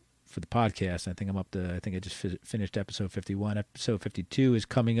anywhere for the podcast. I think I just finished episode 51. Episode 52 is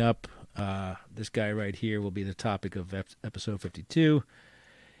coming up. This guy right here will be the topic of episode 52.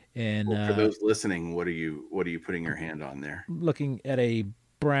 And for those listening, what are you putting your hand on there? Looking at a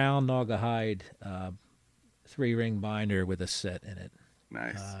brown Naugahyde 3-ring binder with a set in it.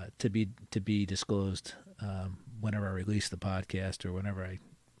 Nice. To be disclosed whenever I release the podcast or whenever I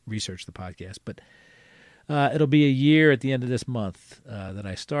research the podcast. But it'll be a year at the end of this month that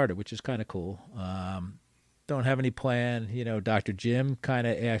I started, which is kind of cool. Don't have any plan. Dr. Jim kind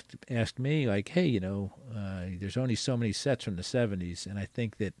of asked me, like, hey, there's only so many sets from the 70s. And I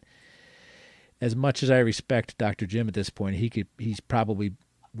think that as much as I respect Dr. Jim at this point, he's probably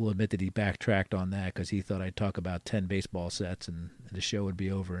will admit that he backtracked on that because he thought I'd talk about 10 baseball sets and the show would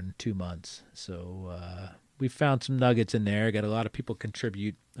be over in 2 months. So we found some nuggets in there. Got a lot of people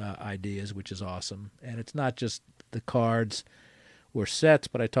contribute ideas, which is awesome. And it's not just the cards or sets,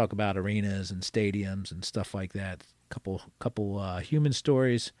 but I talk about arenas and stadiums and stuff like that. Couple human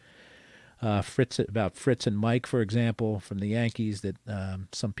stories. Fritz and Mike, for example, from the Yankees that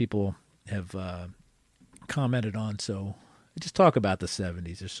some people have commented on. So I just talk about the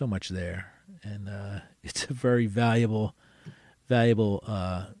 70s. There's so much there, and it's a very valuable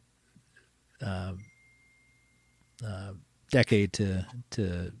decade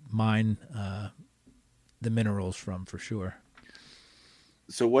to mine the minerals from, for sure.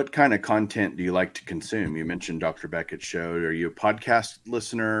 So what kind of content do you like to consume? You mentioned Dr. Beckett's show. Are you a podcast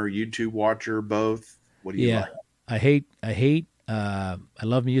listener, YouTube watcher, both? What do you like? I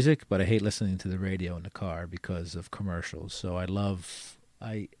love music, but I hate listening to the radio in the car because of commercials. So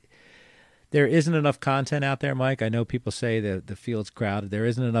there isn't enough content out there, Mike. I know people say that the field's crowded. There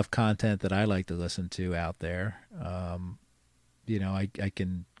isn't enough content that I like to listen to out there. I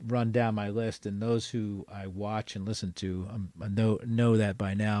can run down my list, and those who I watch and listen to, I know that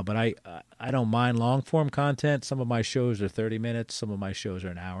by now. But I don't mind long form content. Some of my shows are 30 minutes. Some of my shows are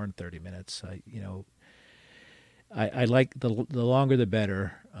an hour and 30 minutes. I like the longer the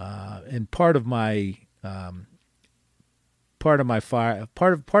better. And part of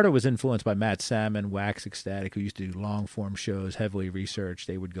it was influenced by Matt Salmon, Wax Ecstatic, who used to do long form shows, heavily researched.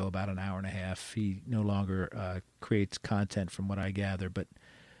 They would go about an hour and a half. He no longer creates content, from what I gather, but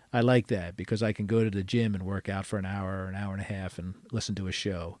I like that because I can go to the gym and work out for an hour and a half and listen to a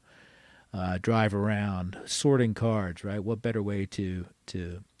show. Drive around, sorting cards, right? What better way to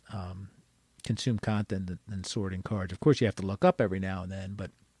consume content than sorting cards? Of course, you have to look up every now and then,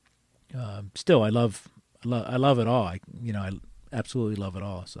 but still, I love it all. I absolutely love it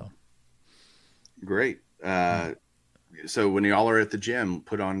all. So great. So when y'all are at the gym,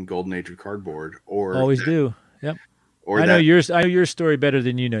 put on Golden Age of Cardboard, or always do. Yep. Or I know your story better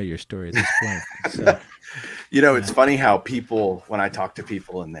than you know your story at this point. So, it's funny how people, when I talk to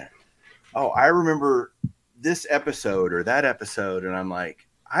people in there, oh, I remember this episode or that episode, and I'm like,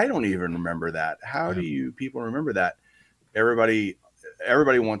 I don't even remember that. How do you people remember that? Everybody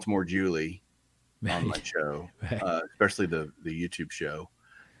wants more Julie on my show, especially the YouTube show.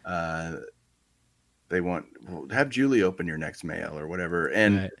 They want, well, have Julie open your next mail or whatever.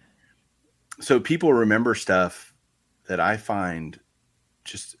 And so people remember stuff that I find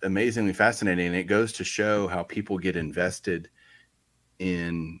just amazingly fascinating. And it goes to show how people get invested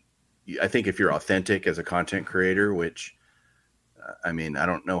in, I think if you're authentic as a content creator, which I mean, I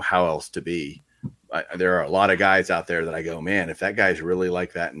don't know how else to be. There are a lot of guys out there that I go, man, if that guy's really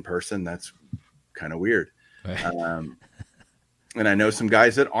like that in person, that's kind of weird. And I know some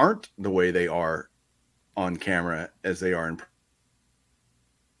guys that aren't the way they are on camera as they are in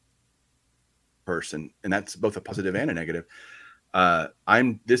person. And that's both a positive and a negative.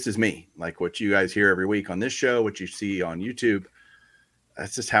 This is me, like what you guys hear every week on this show, what you see on YouTube.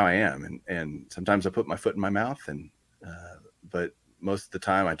 That's just how I am. And sometimes I put my foot in my mouth but most of the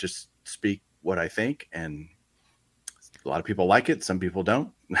time I just speak what I think, and a lot of people like it. Some people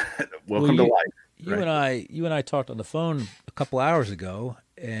don't. Welcome to life. You and I talked on the phone a couple hours ago,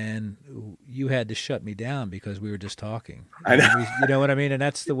 and you had to shut me down because we were just talking. I know. You know what I mean? And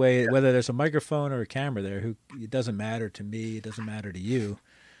that's the way, whether there's a microphone or a camera there, it doesn't matter to me. It doesn't matter to you.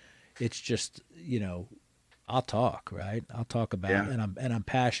 It's just, I'll talk, right? I'll talk about it, and I'm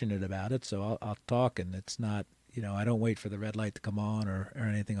passionate about it. So I'll talk, and it's not, I don't wait for the red light to come on or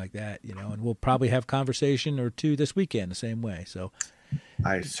anything like that, and we'll probably have conversation or two this weekend the same way. So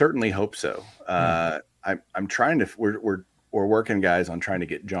I certainly hope so. I'm trying to, we're working, guys, on trying to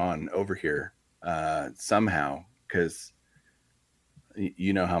get John over here somehow, because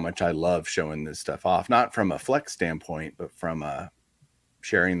you know how much I love showing this stuff off, not from a flex standpoint, but from a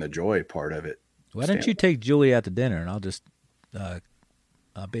sharing the joy part of it. Why don't you take Julie out to dinner, and I'll just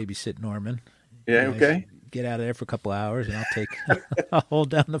babysit Norman. Yeah. Okay. Get out of there for a couple hours, and I'll hold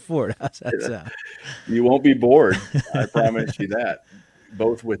down the fort. How's that sound? You won't be bored. I promise you that.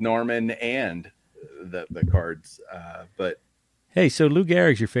 Both with Norman and the cards. But hey, so Lou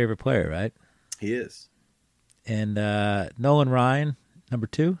Gehrig's your favorite player, right? He is. And Nolan Ryan, number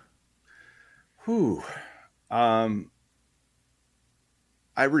 2.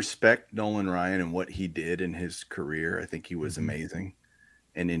 I respect Nolan Ryan and what he did in his career. I think he was amazing,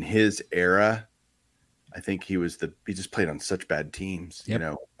 and in his era, I think he just played on such bad teams.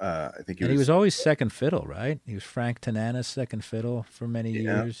 Yep. I think he was always second fiddle, right? He was Frank Tanana's second fiddle for many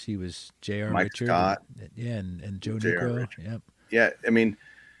years. He was J.R. Mike Richard, Scott, and Joe Negro. Yep. Yeah, I mean,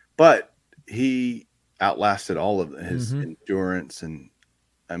 but he outlasted all of his endurance, and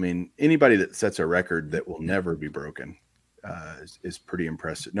I mean, anybody that sets a record that will never be broken is pretty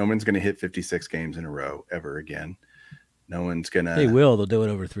impressive. No one's going to hit 56 games in a row ever again. No one's gonna. They will. They'll do it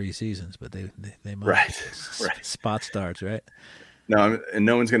over 3 seasons, but they might. Right. Spot starts, right? No, and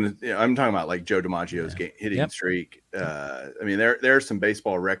no one's gonna. I'm talking about like Joe DiMaggio's hitting streak. I mean, there are some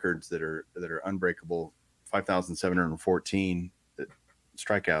baseball records that are unbreakable. 5,714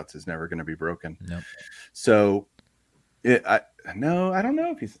 strikeouts is never going to be broken. Nope. So, I don't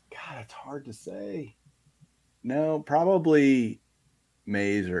know if he's. God, it's hard to say. No, probably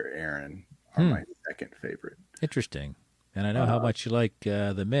Mays or Aaron are my second favorite. Interesting. And I know how much you like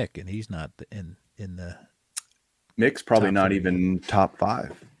the Mick, and he's not in the. Mick's probably not even top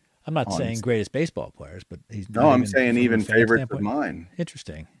 5. I'm not saying greatest baseball players, but he's. No, I'm saying even favorites of mine.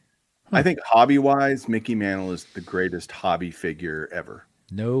 Interesting. I think hobby-wise, Mickey Mantle is the greatest hobby figure ever.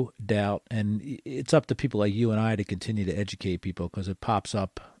 No doubt, and it's up to people like you and I to continue to educate people, because it pops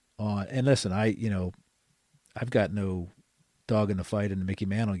up on. And listen, I've got no dog in the fight in the Mickey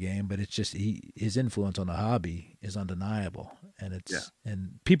Mantle game, but it's just his influence on the hobby is undeniable, and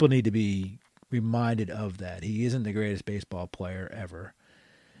and people need to be reminded of that. He isn't the greatest baseball player ever.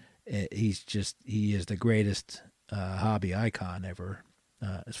 He is the greatest hobby icon ever,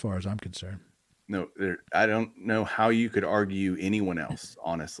 as far as I'm concerned. No, I don't know how you could argue anyone else,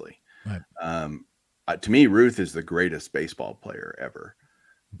 honestly. Right. To me, Ruth is the greatest baseball player ever,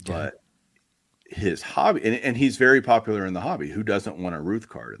 but his hobby, and he's very popular in the hobby. Who doesn't want a Ruth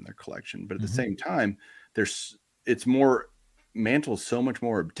card in their collection? But at the same time, Mantle's so much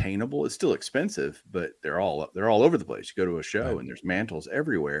more obtainable. It's still expensive, but they're all over the place. You go to a show and there's Mantles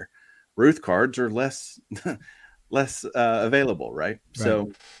everywhere. Ruth cards are less available, right?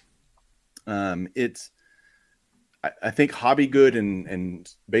 So I think hobby good and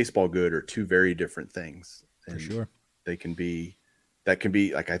baseball good are two very different things. For sure. That can be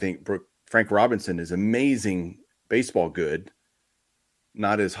like, I think Frank Robinson is amazing baseball good,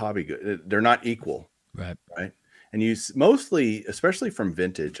 not as hobby good. They're not equal. Right. And you mostly, especially from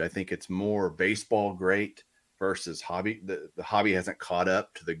vintage, I think it's more baseball great versus hobby. The hobby hasn't caught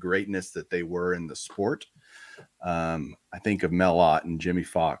up to the greatness that they were in the sport. I think of Mel Ott and Jimmy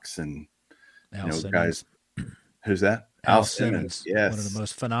Fox and Al Simmons. guys. Who's that? Al Simmons. Yes, one of the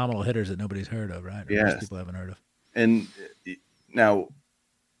most phenomenal hitters that nobody's heard of, right? Or yes, most people haven't heard of. And now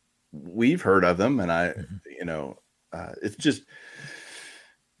we've heard of them, and it's just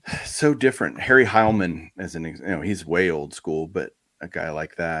so different. Harry Heilman, as an he's way old school, but a guy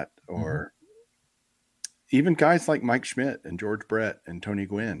like that, or even guys like Mike Schmidt and George Brett and Tony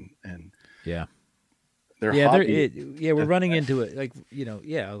Gwynn, and we're running into it. Like,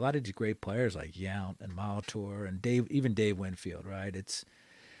 a lot of these great players like Yount and Molitor and Dave Winfield, right? It's,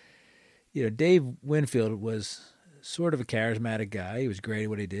 Dave Winfield was sort of a charismatic guy. He was great at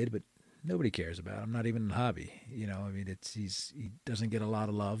what he did, but nobody cares about him, not even in the hobby. He doesn't get a lot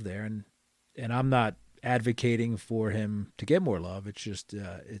of love there. And I'm not advocating for him to get more love. It's just,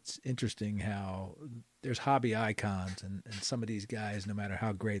 it's interesting how there's hobby icons and some of these guys, no matter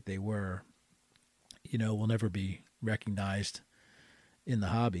how great they were, will never be recognized in the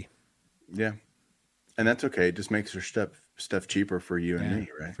hobby. Yeah. And that's okay. It just makes their stuff cheaper for you and me,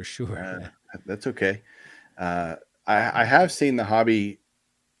 right? For sure. That's okay. I have seen the hobby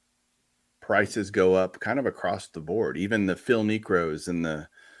prices go up kind of across the board. Even the Phil Necros and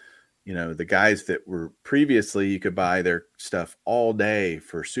the guys that were previously, you could buy their stuff all day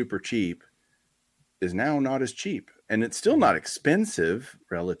for super cheap, is now not as cheap. And it's still not expensive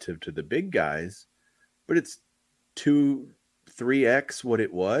relative to the big guys, but it's 2-3x what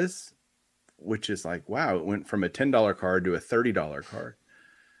it was, which is like, wow, it went from a $10 card to a $30 card.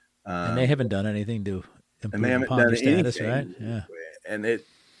 And they haven't done anything to improve upon their status, right? Yeah. And it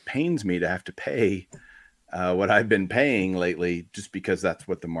pains me to have to pay what I've been paying lately, just because that's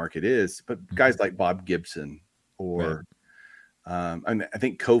what the market is. But guys like Bob Gibson, or I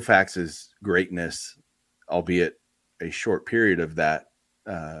think Koufax's greatness, albeit a short period of that,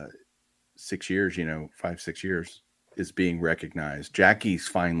 6 years, 5-6 years, is being recognized. Jackie's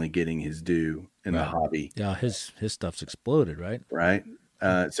finally getting his due in the hobby. Yeah, his stuff's exploded, right? Right.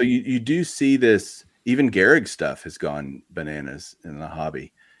 So you do see this. Even Gehrig stuff has gone bananas in the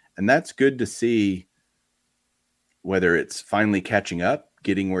hobby, and that's good to see. Whether it's finally catching up,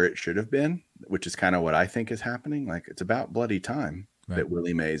 getting where it should have been, which is kind of what I think is happening. Like, it's about bloody time that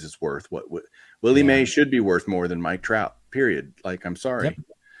Willie Mays is worth what Willie Mays should be worth more than Mike Trout, period. Like, I'm sorry. Yep.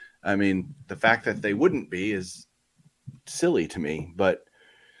 I mean, the fact that they wouldn't be is silly to me, but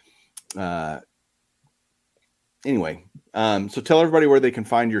anyway, so tell everybody where they can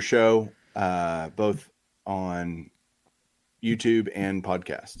find your show, both on YouTube and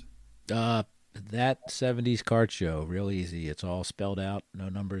podcast. That 70s Card Show, real easy. It's all spelled out, no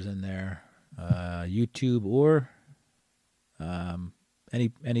numbers in there. YouTube or any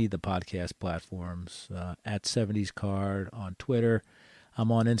of the podcast platforms. At 70s Card on Twitter.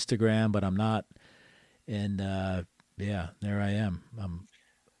 I'm on Instagram, but I'm not. And there I am. I'm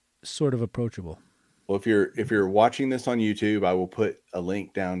sort of approachable. Well, if you're watching this on YouTube, I will put a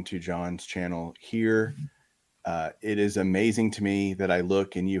link down to John's channel here. It is amazing to me that I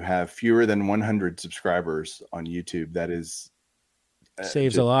look and you have fewer than 100 subscribers on YouTube. That is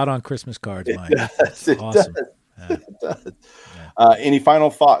saves a lot on Christmas cards, Mike. That's awesome. It does. Yeah. Any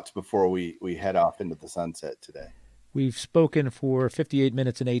final thoughts before we head off into the sunset today? We've spoken for 58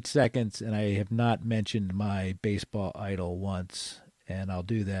 minutes and 8 seconds, and I have not mentioned my baseball idol once, and I'll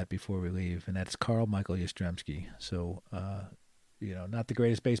do that before we leave, and that's Carl Michael Yastrzemski. So, not the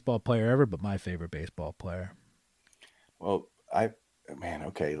greatest baseball player ever, but my favorite baseball player. Well,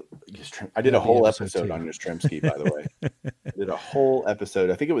 okay. I did a whole episode on Yastrzemski, by the way. I did a whole episode.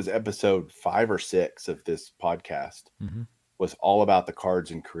 I think it was episode 5 or 6 of this podcast. Was all about the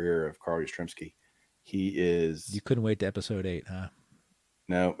cards and career of Carl Yastrzemski. He is. You couldn't wait to episode 8, huh?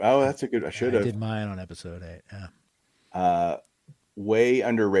 No. Oh, that's a good. I should have. I did mine on episode 8. Yeah. Way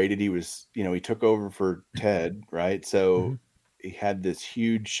underrated. He was. He took over for Ted, right? So he had this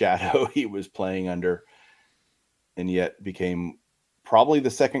huge shadow he was playing under, and yet became probably the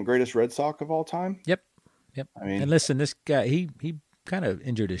second greatest Red Sox of all time. Yep. I mean, and listen, this guy, he kind of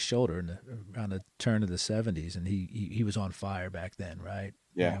injured his shoulder around the turn of the 70s, and he was on fire back then, right?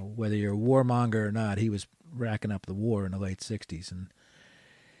 Yeah. Whether you're a warmonger or not, he was racking up the war in the late 60s and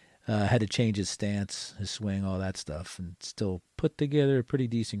had to change his stance, his swing, all that stuff, and still put together a pretty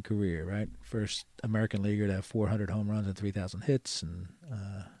decent career, right? First American leaguer to have 400 home runs and 3,000 hits, and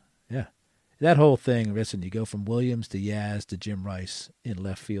that whole thing. Listen, you go from Williams to Yaz to Jim Rice in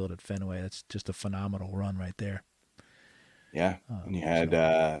left field at Fenway. That's just a phenomenal run right there. Yeah, and you had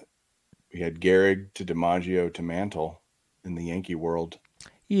we had Gehrig to DiMaggio to Mantle in the Yankee world.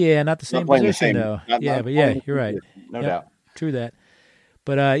 Yeah, not the same playing the position same- though. not- Yeah, not but yeah, playing the you're right. position, no Yep, doubt. True that.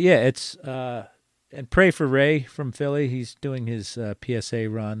 But yeah, it's and pray for Ray from Philly. He's doing his PSA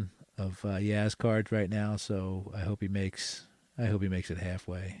run of Yaz cards right now, so I hope he makes it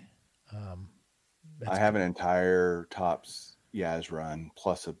halfway. I have an entire Topps Yaz run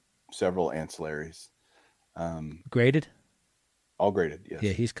plus several ancillaries. Graded. All graded, yes.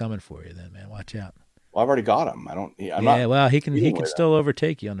 Yeah, he's coming for you then, man. Watch out. Well, I've already got them. I'm Yeah, not. well, he can anyway, still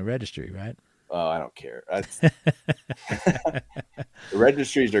overtake you on the registry, right? Oh, I don't care. The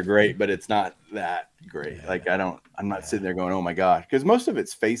registries are great, but it's not that great. Yeah. Like I'm not sitting there going, "Oh my gosh," because most of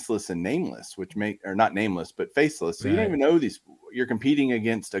it's faceless and nameless, or not nameless, but faceless. So you don't Right. even know these. You're competing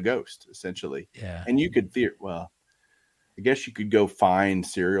against a ghost essentially, Yeah. and you could I guess you could go find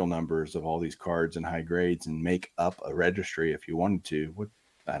serial numbers of all these cards in high grades and make up a registry if you wanted to.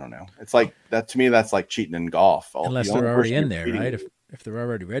 I don't know. It's like that to me. That's like cheating in golf. Unless The only they're already person in you're there, competing right? with- If they're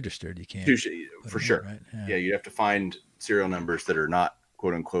already registered, you can't. for sure. Right? Yeah, you'd have to find serial numbers that are not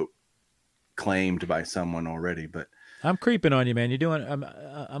quote unquote claimed by someone already. But I'm creeping on you, man. You're doing.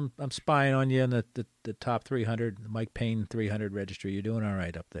 I'm spying on you in the top 300, the Mike Payne 300 registry. You're doing all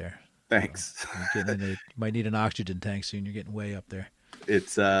right up there. thanks. You're getting you might need an oxygen tank soon. You're getting way up there.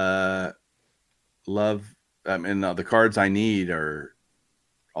 It's love. And the cards I need are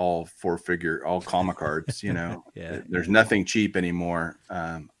all all comma cards. Yeah. There's nothing cheap anymore.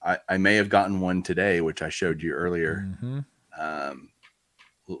 I may have gotten one today, which I showed you earlier. Mm-hmm.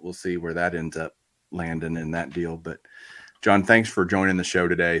 We'll see where that ends up landing in that deal. But John, thanks for joining the show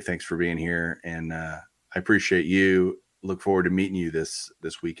today. Thanks for being here. And I appreciate you. Look forward to meeting you this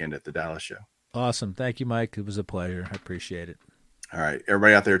weekend at the Dallas show. Awesome. Thank you, Mike. It was a pleasure. I appreciate it. All right.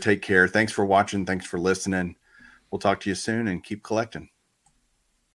 Everybody out there, take care. Thanks for watching. Thanks for listening. We'll talk to you soon and keep collecting.